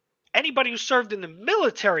 Anybody who served in the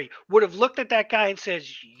military would have looked at that guy and says,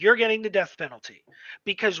 you're getting the death penalty,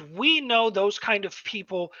 because we know those kind of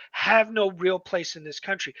people have no real place in this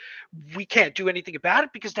country. We can't do anything about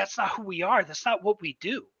it because that's not who we are. That's not what we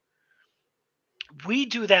do. We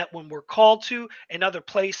do that when we're called to in other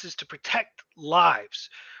places to protect lives.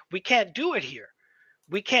 We can't do it here.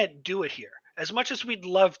 We can't do it here as much as we'd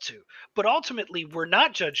love to. But ultimately, we're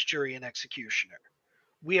not judge, jury, and executioner.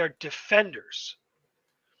 We are defenders.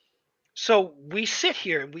 So we sit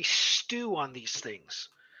here and we stew on these things.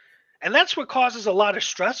 And that's what causes a lot of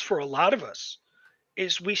stress for a lot of us,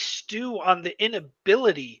 is we stew on the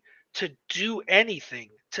inability to do anything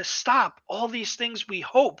to stop all these things we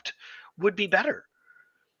hoped would be better.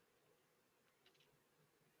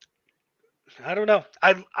 I don't know.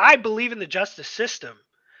 I believe in the justice system,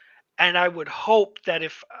 and I would hope that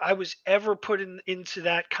if I was ever put into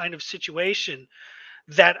that kind of situation,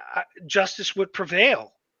 that justice would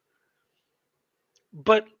prevail.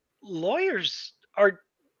 But lawyers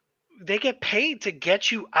they get paid to get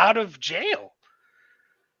you out of jail.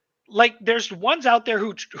 Like, there's ones out there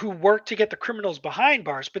who work to get the criminals behind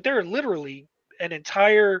bars, but there are literally an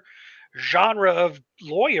entire genre of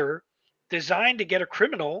lawyer designed to get a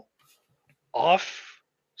criminal off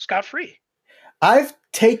scot-free. I've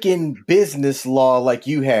taken business law like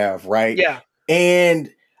you have, right? Yeah. And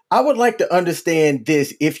I would like to understand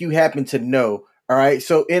this, if you happen to know. All right.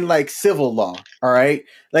 So in like civil law, all right,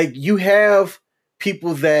 like you have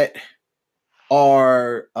people that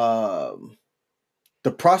are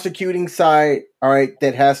the prosecuting side, all right,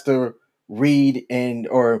 that has to read and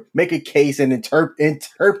or make a case and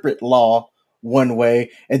interpret law one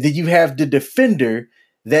way, and then you have the defender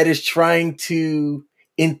that is trying to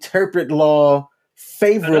interpret law Another way.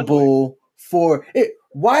 favorable for it.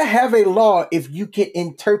 Why have a law if you can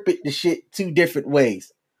interpret the shit two different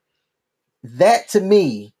ways? That to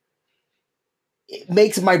me, it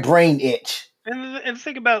makes my brain itch. And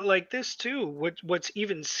think about it like this too. What's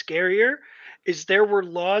even scarier is there were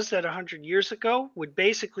laws that 100 years ago would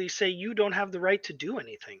basically say you don't have the right to do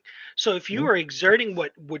anything. So if you Mhm. are exerting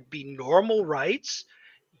what would be normal rights,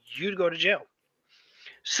 you'd go to jail.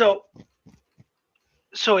 So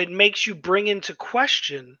it makes you bring into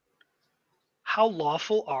question how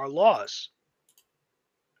lawful are laws.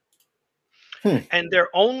 Hmm. And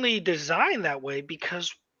they're only designed that way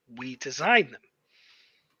because we designed them.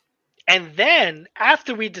 And then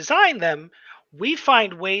after we design them, we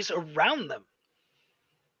find ways around them.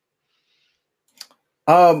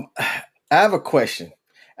 I have a question,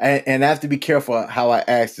 and I have to be careful how I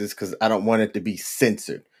ask this because I don't want it to be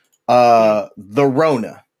censored. Mm. The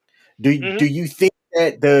Rona. Do Hmm. you think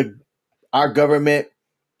that the our governments,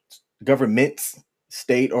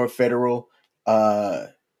 state or federal, uh,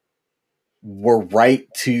 were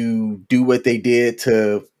right to do what they did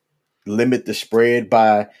to limit the spread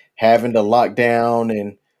by having the lockdown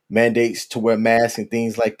and mandates to wear masks and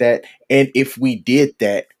things like that? And if we did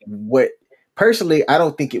that, what personally, I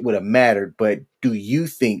don't think it would have mattered, but do you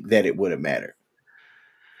think that it would have mattered?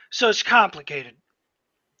 So it's complicated,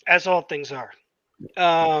 as all things are.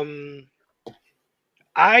 Um,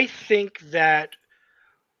 I think that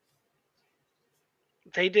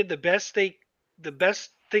they did the best thing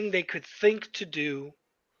they could think to do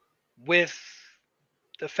with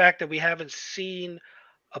the fact that we haven't seen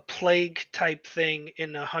a plague type thing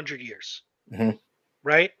in 100 years, Mhm.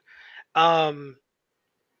 right? Um,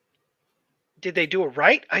 did they do it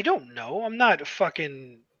right? I don't know. I'm not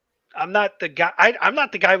the guy. I'm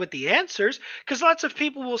not the guy with the answers because lots of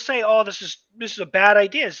people will say, "Oh, this is a bad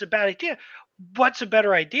idea. It's a bad idea." What's a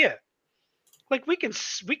better idea? Like we can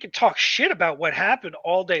talk shit about what happened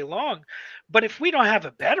all day long, but if we don't have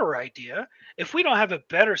a better idea, if we don't have a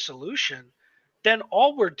better solution, then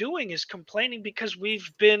all we're doing is complaining because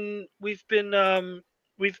we've been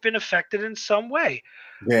affected in some way,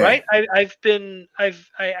 Yeah. right?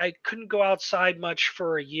 I couldn't go outside much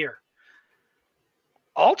for a year.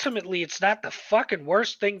 Ultimately, it's not the fucking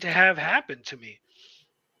worst thing to have happen to me.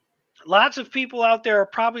 Lots of people out there are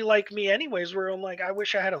probably like me anyways, where I'm like, I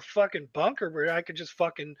wish I had a fucking bunker where I could just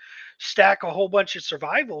fucking stack a whole bunch of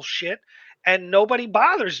survival shit and nobody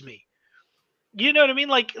bothers me. You know what I mean?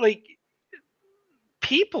 Like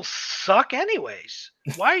people suck anyways.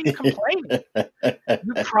 Why are you complaining?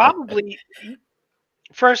 You probably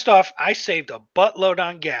first off, I saved a buttload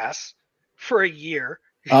on gas for a year.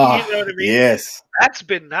 You know Ah, what I mean? yes. That's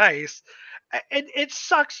been nice. And it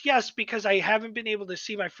sucks, yes, because I haven't been able to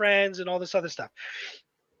see my friends and all this other stuff.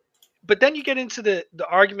 But then you get into the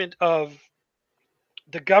argument of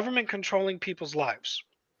the government controlling people's lives.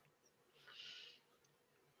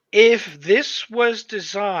 If this was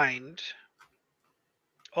designed,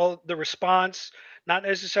 all the response, not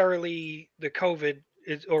necessarily the COVID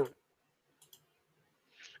or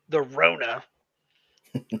the Rona,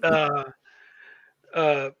 uh,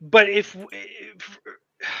 but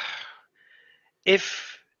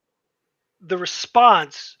if the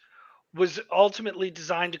response was ultimately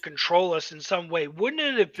designed to control us in some way, wouldn't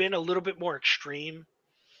it have been a little bit more extreme?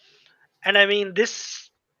 And I mean, this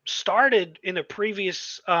started in a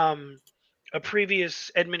previous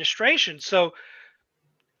administration. So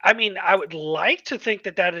I mean, I would like to think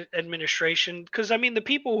that administration, because I mean, the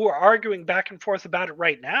people who are arguing back and forth about it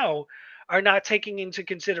right now are not taking into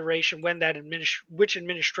consideration when which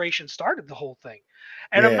administration started the whole thing.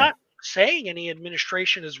 And I'm Yeah. not saying any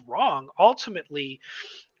administration is wrong. Ultimately,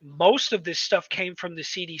 most of this stuff came from the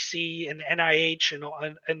CDC and NIH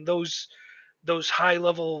and those high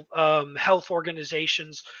level health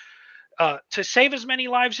organizations to save as many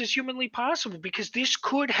lives as humanly possible because this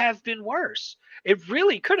could have been worse. It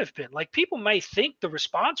really could have been. Like people might think the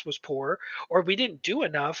response was poor or we didn't do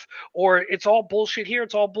enough or it's all bullshit here,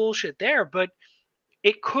 it's all bullshit there, but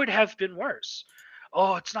it could have been worse.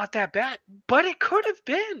 Oh, it's not that bad, but it could have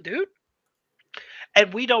been, dude.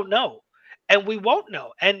 And we don't know. And we won't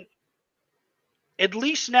know. And at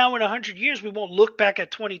least now in 100 years, we won't look back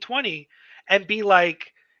at 2020 and be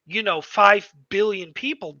like, 5 billion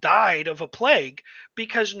people died of a plague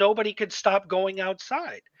because nobody could stop going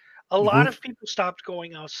outside. A lot Mhm. of people stopped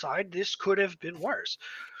going outside. This could have been worse.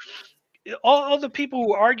 all the people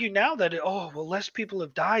who argue now that less people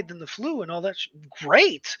have died than the flu and all that,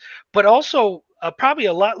 great, but also probably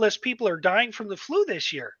a lot less people are dying from the flu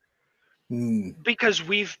this year because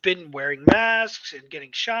we've been wearing masks and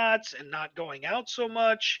getting shots and not going out so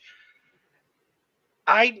much.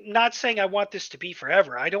 I'm not saying I want this to be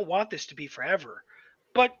forever. I don't want this to be forever,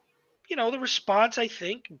 but the response I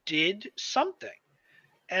think did something,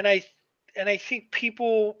 and I think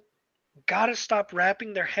people got to stop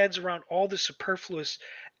wrapping their heads around all the superfluous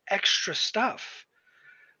extra stuff,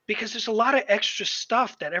 because there's a lot of extra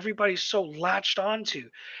stuff that everybody's so latched onto,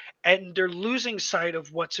 and they're losing sight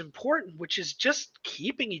of what's important, which is just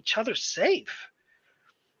keeping each other safe.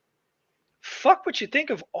 Fuck what you think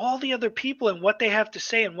of all the other people and what they have to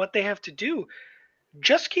say and what they have to do.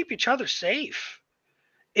 Just keep each other safe.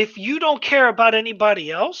 If you don't care about anybody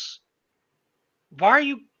else, why are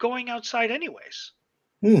you going outside anyways?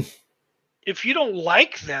 If you don't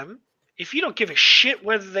like them, if you don't give a shit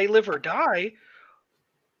whether they live or die,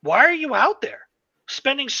 why are you out there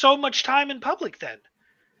spending so much time in public then?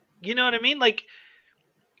 You know what I mean? Like,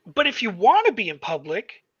 but if you want to be in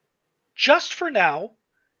public, just for now,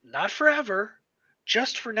 not forever,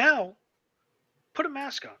 just for now, put a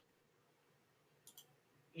mask on.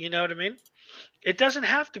 You know what I mean? It doesn't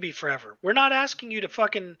have to be forever. We're not asking you to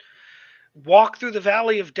fucking walk through the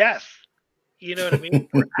valley of death. You know what I mean?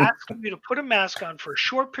 We're asking you to put a mask on for a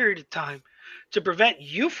short period of time to prevent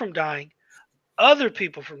you from dying, other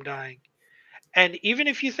people from dying. And even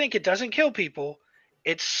if you think it doesn't kill people,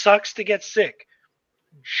 it sucks to get sick.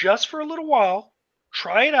 Just for a little while,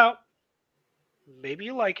 try it out. Maybe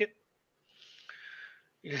you like it.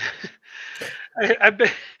 I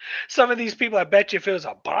bet some of these people, I bet you if it was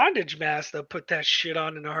a bondage mask, they'll put that shit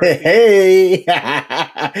on in a heartbeat. Hey,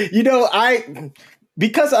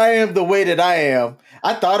 because I am the way that I am,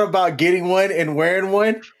 I thought about getting one and wearing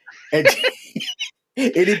one. And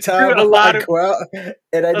anytime I go out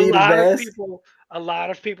and I need a mask. A lot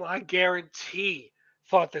of people, I guarantee,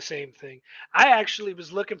 thought the same thing. I actually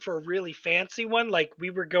was looking for a really fancy one. Like, we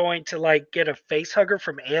were going to like get a face hugger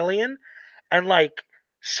from Alien and like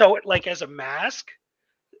sew it like as a mask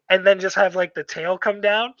and then just have like the tail come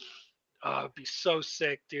down. Oh, it'd be so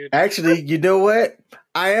sick, dude. Actually, you know what?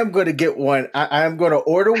 I am going to get one. I am going to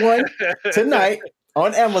order one tonight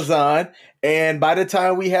on Amazon. And by the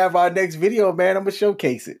time we have our next video, man, I'm going to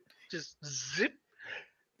showcase it. Just zip.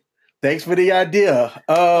 Thanks for the idea.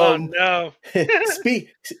 Oh, no.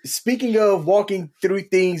 Speaking of walking through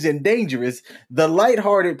things and dangerous, the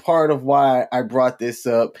lighthearted part of why I brought this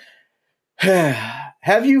up.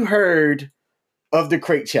 Have you heard of the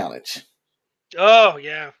Crate Challenge? Oh,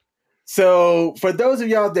 yeah. So for those of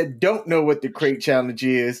y'all that don't know what the Crate Challenge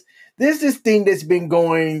is, there's this thing that's been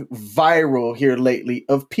going viral here lately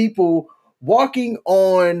of people walking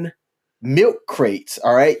on milk crates.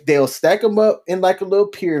 All right. They'll stack them up in like a little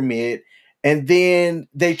pyramid, and then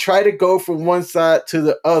they try to go from one side to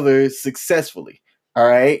the other successfully. All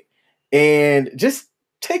right. And just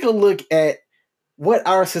take a look at what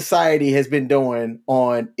our society has been doing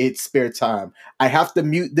on its spare time. I have to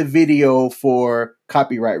mute the video for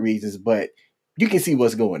copyright reasons, but you can see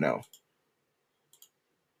what's going on.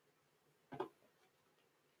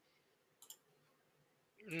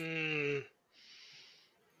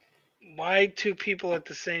 Why two people at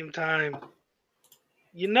the same time?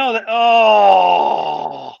 You know that.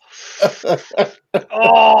 Oh,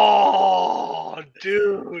 oh,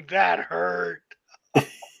 dude, that hurt.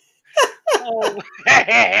 Oh,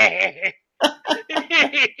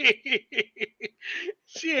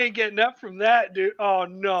 she ain't getting up from that, dude. Oh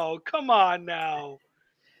no, come on now.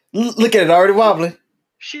 Look at it, already wobbling.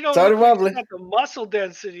 She don't look like she's got the muscle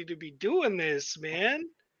density to be doing this, man.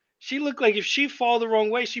 She looked like if she fall the wrong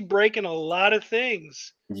way, she breaking a lot of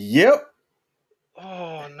things. Yep.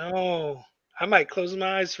 Oh no, I might close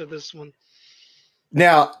my eyes for this one.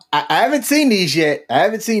 Now, I haven't seen these yet.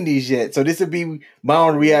 So this would be my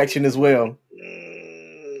own reaction as well.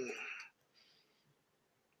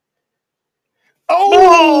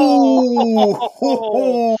 Oh!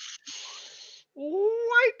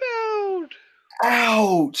 Wipe out!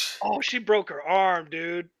 Ouch! Oh, she broke her arm,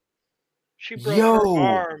 dude. She broke her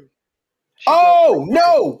arm.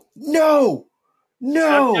 No!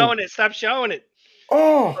 Stop showing it.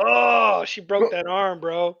 Oh, she broke that arm,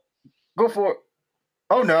 bro. Go for it.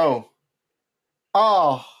 Oh no.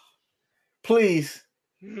 Oh, please.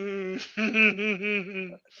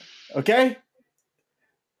 Okay.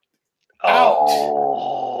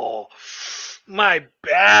 Oh, my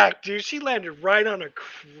back, dude. She landed right on a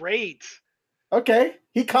crate. Okay.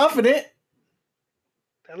 He confident.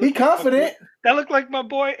 That looked like my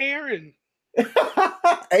boy Aaron.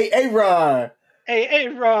 Hey, Ron. Hey,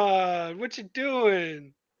 Ron, what you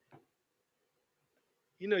doing?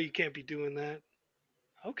 You know you can't be doing that.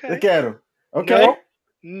 Look Okay. at him. Okay. Nope.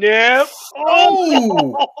 Nope.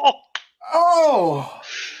 Oh. Oh.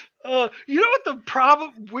 Oh. You know what the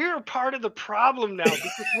problem? We're a part of the problem now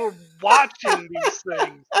because we're watching these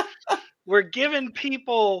things. We're giving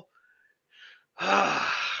people,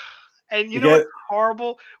 and you You know get what's it?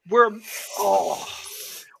 horrible? We're oh,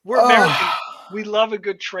 we're Americans. Oh. We love a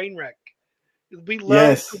good train wreck. We love to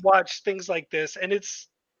Yes. watch things like this, and it's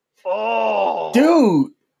oh,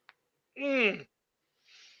 Dude. mm,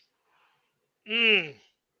 mm.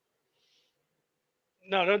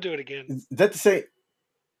 No, don't do it again. Is that the same?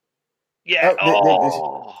 Yeah. Oh,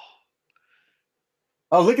 Oh.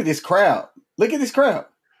 oh, look at this crowd. Look at this crowd.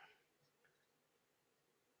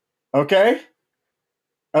 Okay.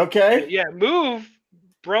 Yeah, Okay. yeah. Move.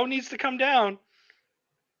 Bro needs to come down.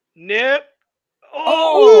 Nip.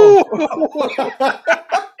 Oh. Oh.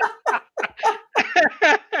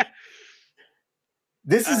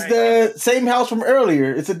 This All is right. the same house from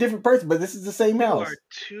earlier. It's a different person, but this is the same You are house.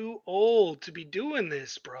 too old to be doing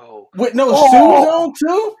this, bro. With no shoes Oh. on,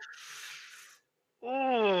 too?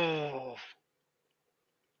 Oh.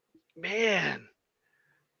 Man.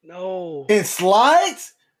 No. In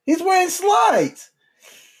slides? He's wearing slides.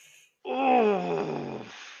 Oh.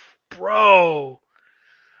 Bro.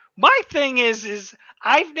 My thing is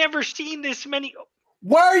I've never seen this many.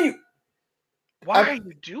 Why are you? Why are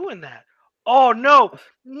you doing that? Oh no.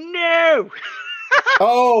 No.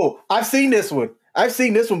 Oh, I've seen this one. I've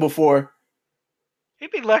seen this one before. He'd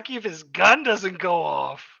be lucky if his gun doesn't go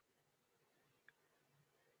off.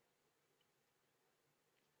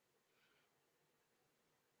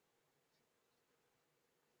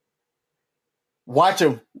 Watch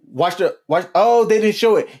him. Watch. Oh, they didn't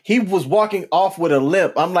show it. He was walking off with a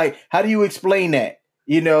limp. I'm like, how do you explain that?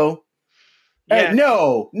 You know? Hey, Yeah.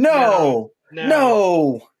 no. No.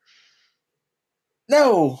 No.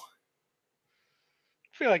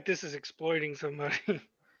 I feel like this is exploiting somebody.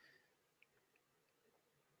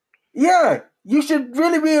 Yeah, you should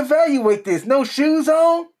really reevaluate this. No shoes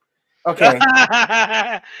on? Okay.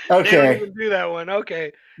 They don't Okay. even do that one.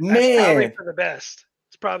 Okay. That's probably Man. for the best.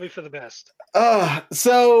 It's probably for the best.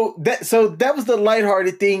 So that was the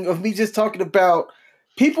lighthearted thing of me just talking about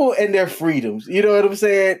people and their freedoms. You know what I'm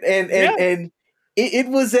saying? And it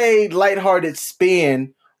was a lighthearted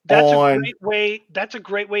spin That's a on. great way. That's a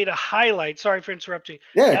great way to highlight. Sorry for interrupting.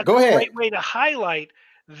 Yeah, That's go a ahead. great way to highlight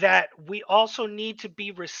that we also need to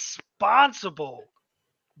be responsible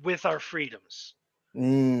with our freedoms.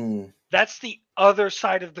 Mm. That's the other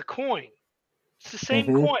side of the coin. It's the same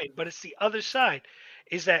Mm-hmm. coin, but it's the other side.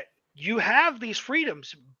 Is that you have these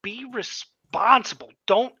freedoms? Be responsible.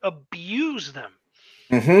 Don't abuse them.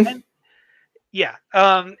 Mm-hmm. And yeah,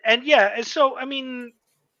 and so I mean,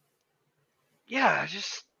 yeah,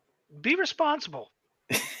 just be responsible.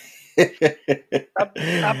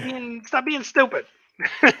 Stop being stupid.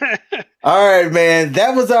 All right, man.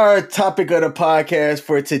 That was our topic of the podcast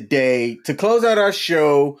for today. To close out our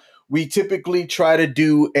show, we typically try to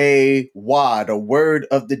do a WOD, a word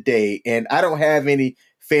of the day. And I don't have any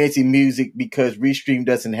fancy music because Restream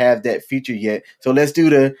doesn't have that feature yet. So let's do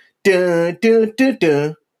the dun dun dun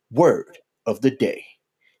dun word of the day.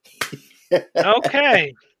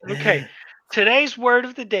 Okay. Today's word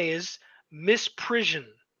of the day is misprision.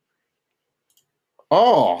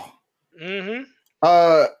 Oh. Mm-hmm.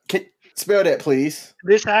 Can spell that, please?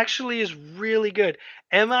 This actually is really good.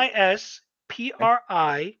 MISPRISION.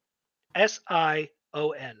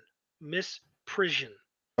 Misprision.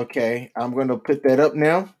 Okay, I'm going to put that up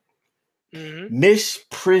now. Mm-hmm.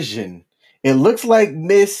 Misprision. It looks like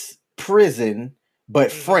Miss Prison,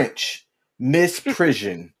 but French.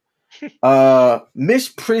 Misprision.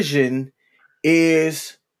 Misprision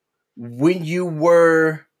is when you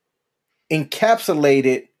were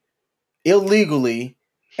encapsulated illegally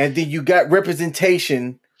and then you got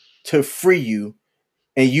representation to free you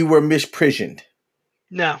and you were misprisoned.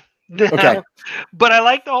 No. Okay. But I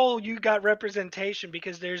like the whole you got representation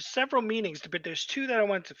because there's several meanings, but there's two that I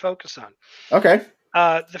want to focus on. Okay.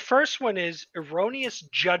 The first one is erroneous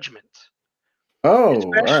judgment, Oh,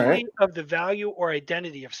 all especially right. of the value or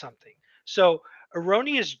identity of something. So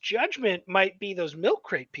erroneous judgment might be those milk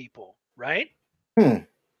crate people, right?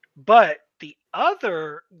 But the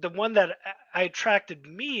one that attracted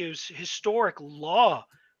me is historic law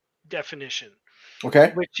definition,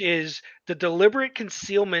 Okay. which is the deliberate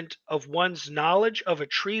concealment of one's knowledge of a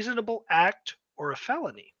treasonable act or a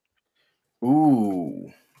felony.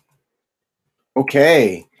 Ooh.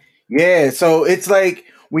 Okay. Yeah. So it's like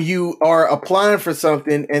when you are applying for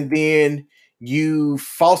something and then you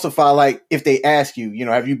falsify, like if they ask you,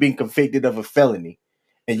 have you been convicted of a felony?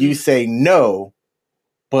 And you say no,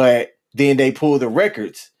 but then they pull the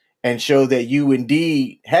records and show that you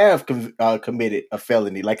indeed have committed a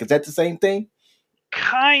felony. Like, is that the same thing?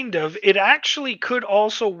 Kind of. It actually could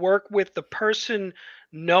also work with the person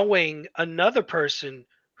knowing another person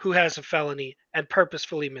who has a felony and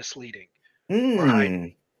purposefully misleading or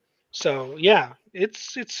hiding. So yeah,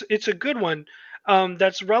 it's a good one.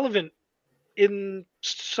 That's relevant in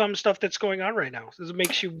some stuff that's going on right now. It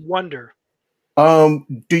makes you wonder.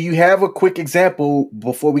 Do you have a quick example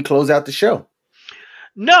before we close out the show?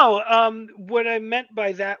 No, what I meant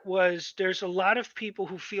by that was there's a lot of people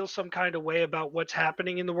who feel some kind of way about what's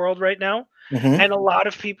happening in the world right now. Mm-hmm. And a lot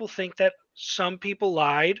of people think that some people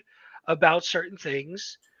lied about certain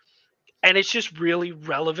things. And it's just really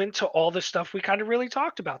relevant to all the stuff we kind of really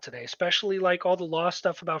talked about today, especially like all the law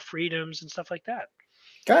stuff about freedoms and stuff like that.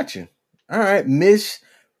 Gotcha. All right,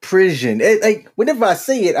 misprision. Like whenever I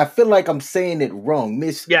say it, I feel like I'm saying it wrong.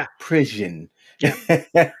 Misprision.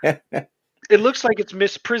 Yeah. It looks like it's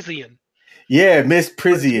misprision. Yeah,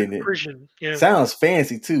 misprision. Misprision. Yeah. Sounds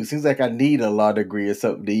fancy too. Seems like I need a law degree or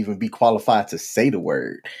something to even be qualified to say the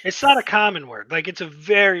word. It's not a common word. Like it's a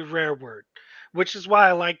very rare word, which is why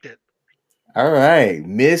I liked it. All right,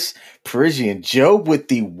 misprision. Joe with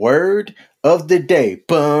the word of the day.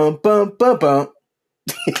 Bum bum bum bum.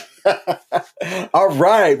 All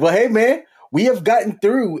right. Well, hey man, we have gotten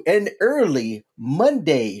through an early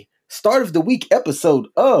Monday start of the week episode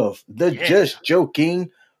of the Just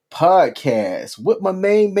Joking podcast with my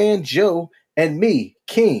main man Joe and me,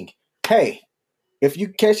 King. Hey, if you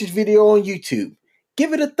catch this video on YouTube,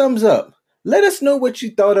 give it a thumbs up. Let us know what you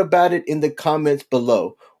thought about it in the comments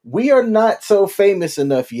below. We are not so famous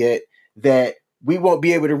enough yet that we won't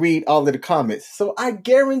be able to read all of the comments. So I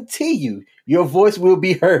guarantee you, your voice will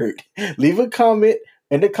be heard. Leave a comment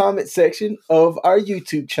in the comment section of our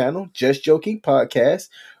YouTube channel, Just Joking Podcast.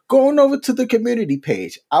 Go on over to the community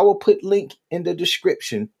page. I will put link in the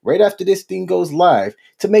description right after this thing goes live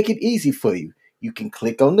to make it easy for you. You can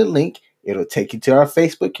click on the link. It'll take you to our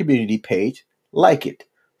Facebook community page. Like it,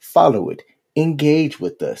 follow it, engage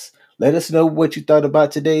with us. Let us know what you thought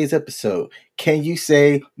about today's episode. Can you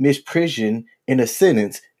say misprision in a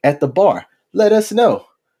sentence at the bar? Let us know.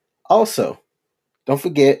 Also, don't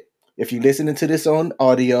forget, if you're listening to this on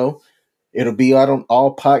audio, it'll be out on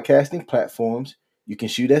all podcasting platforms. You can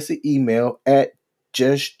shoot us an email at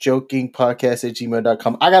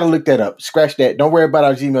justjokingpodcast@gmail.com. I got to look that up. Scratch that. Don't worry about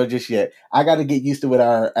our Gmail just yet. I got to get used to what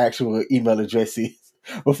our actual email address is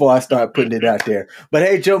before I start putting it out there. But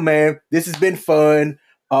hey, Joe, man, this has been fun.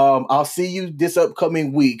 I'll see you this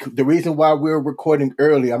upcoming week. The reason why we're recording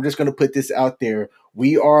early, I'm just going to put this out there.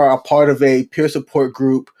 We are a part of a peer support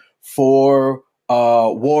group for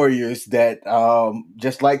warriors that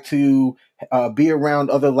just like to be around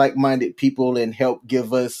other like-minded people and help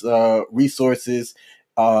give us resources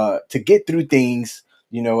to get through things,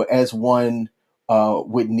 as one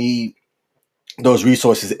would need those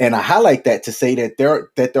resources. And I highlight that to say that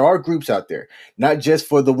there are groups out there, not just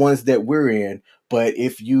for the ones that we're in, but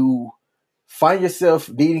if you find yourself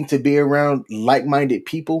needing to be around like-minded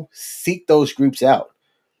people, seek those groups out.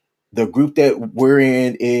 The group that we're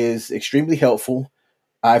in is extremely helpful.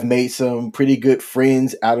 I've made some pretty good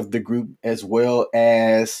friends out of the group, as well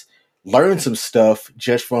as learned some stuff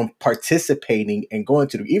just from participating and going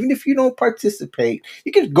to them. Even if you don't participate,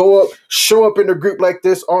 you can go up, show up in a group like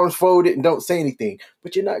this, arms folded, and don't say anything.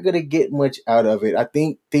 But you're not going to get much out of it. I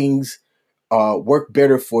think things work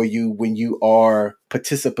better for you when you are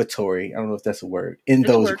participatory. I don't know if that's a word in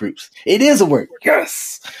those groups. It is a word.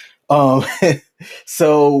 Yes.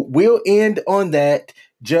 So we'll end on that.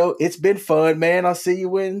 Joe, it's been fun, man. I'll see you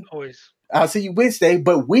Wednesday,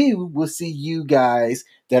 but we will see you guys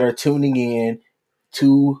that are tuning in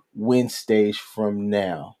 2 Wednesdays from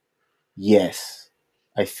now. Yes,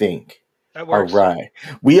 I think. That works. All right.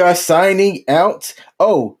 We are signing out.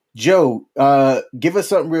 Oh, Joe, give us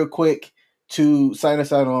something real quick to sign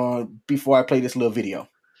us out on before I play this little video.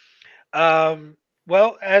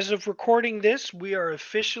 Well, as of recording this, we are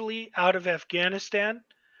officially out of Afghanistan.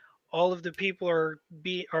 All of the people are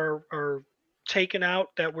taken out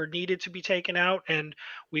that were needed to be taken out, and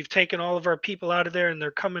we've taken all of our people out of there, and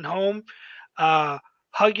they're coming home.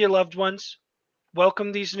 Hug your loved ones.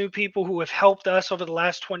 Welcome these new people who have helped us over the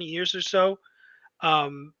last 20 years or so.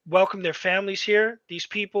 Welcome their families here. These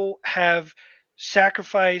people have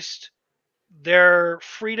sacrificed their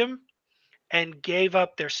freedom and gave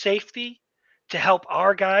up their safety to help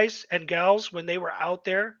our guys and gals when they were out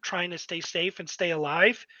there trying to stay safe and stay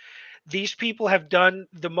alive. These people have done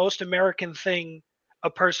the most American thing a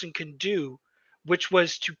person can do which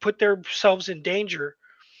was to put themselves in danger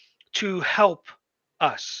to help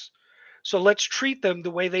us. So let's treat them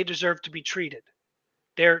the way they deserve to be treated.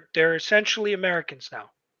 They're essentially Americans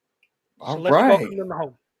now. So All let's right. welcome them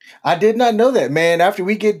home. I did not know that, man. After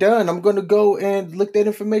we get done, I'm gonna go and look that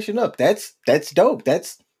information up. That's dope.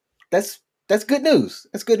 That's good news.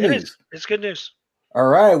 That's good It is. news. It's good news. All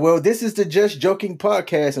right. Well, this is the Just Joking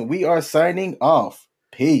podcast, and we are signing off.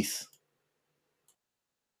 Peace.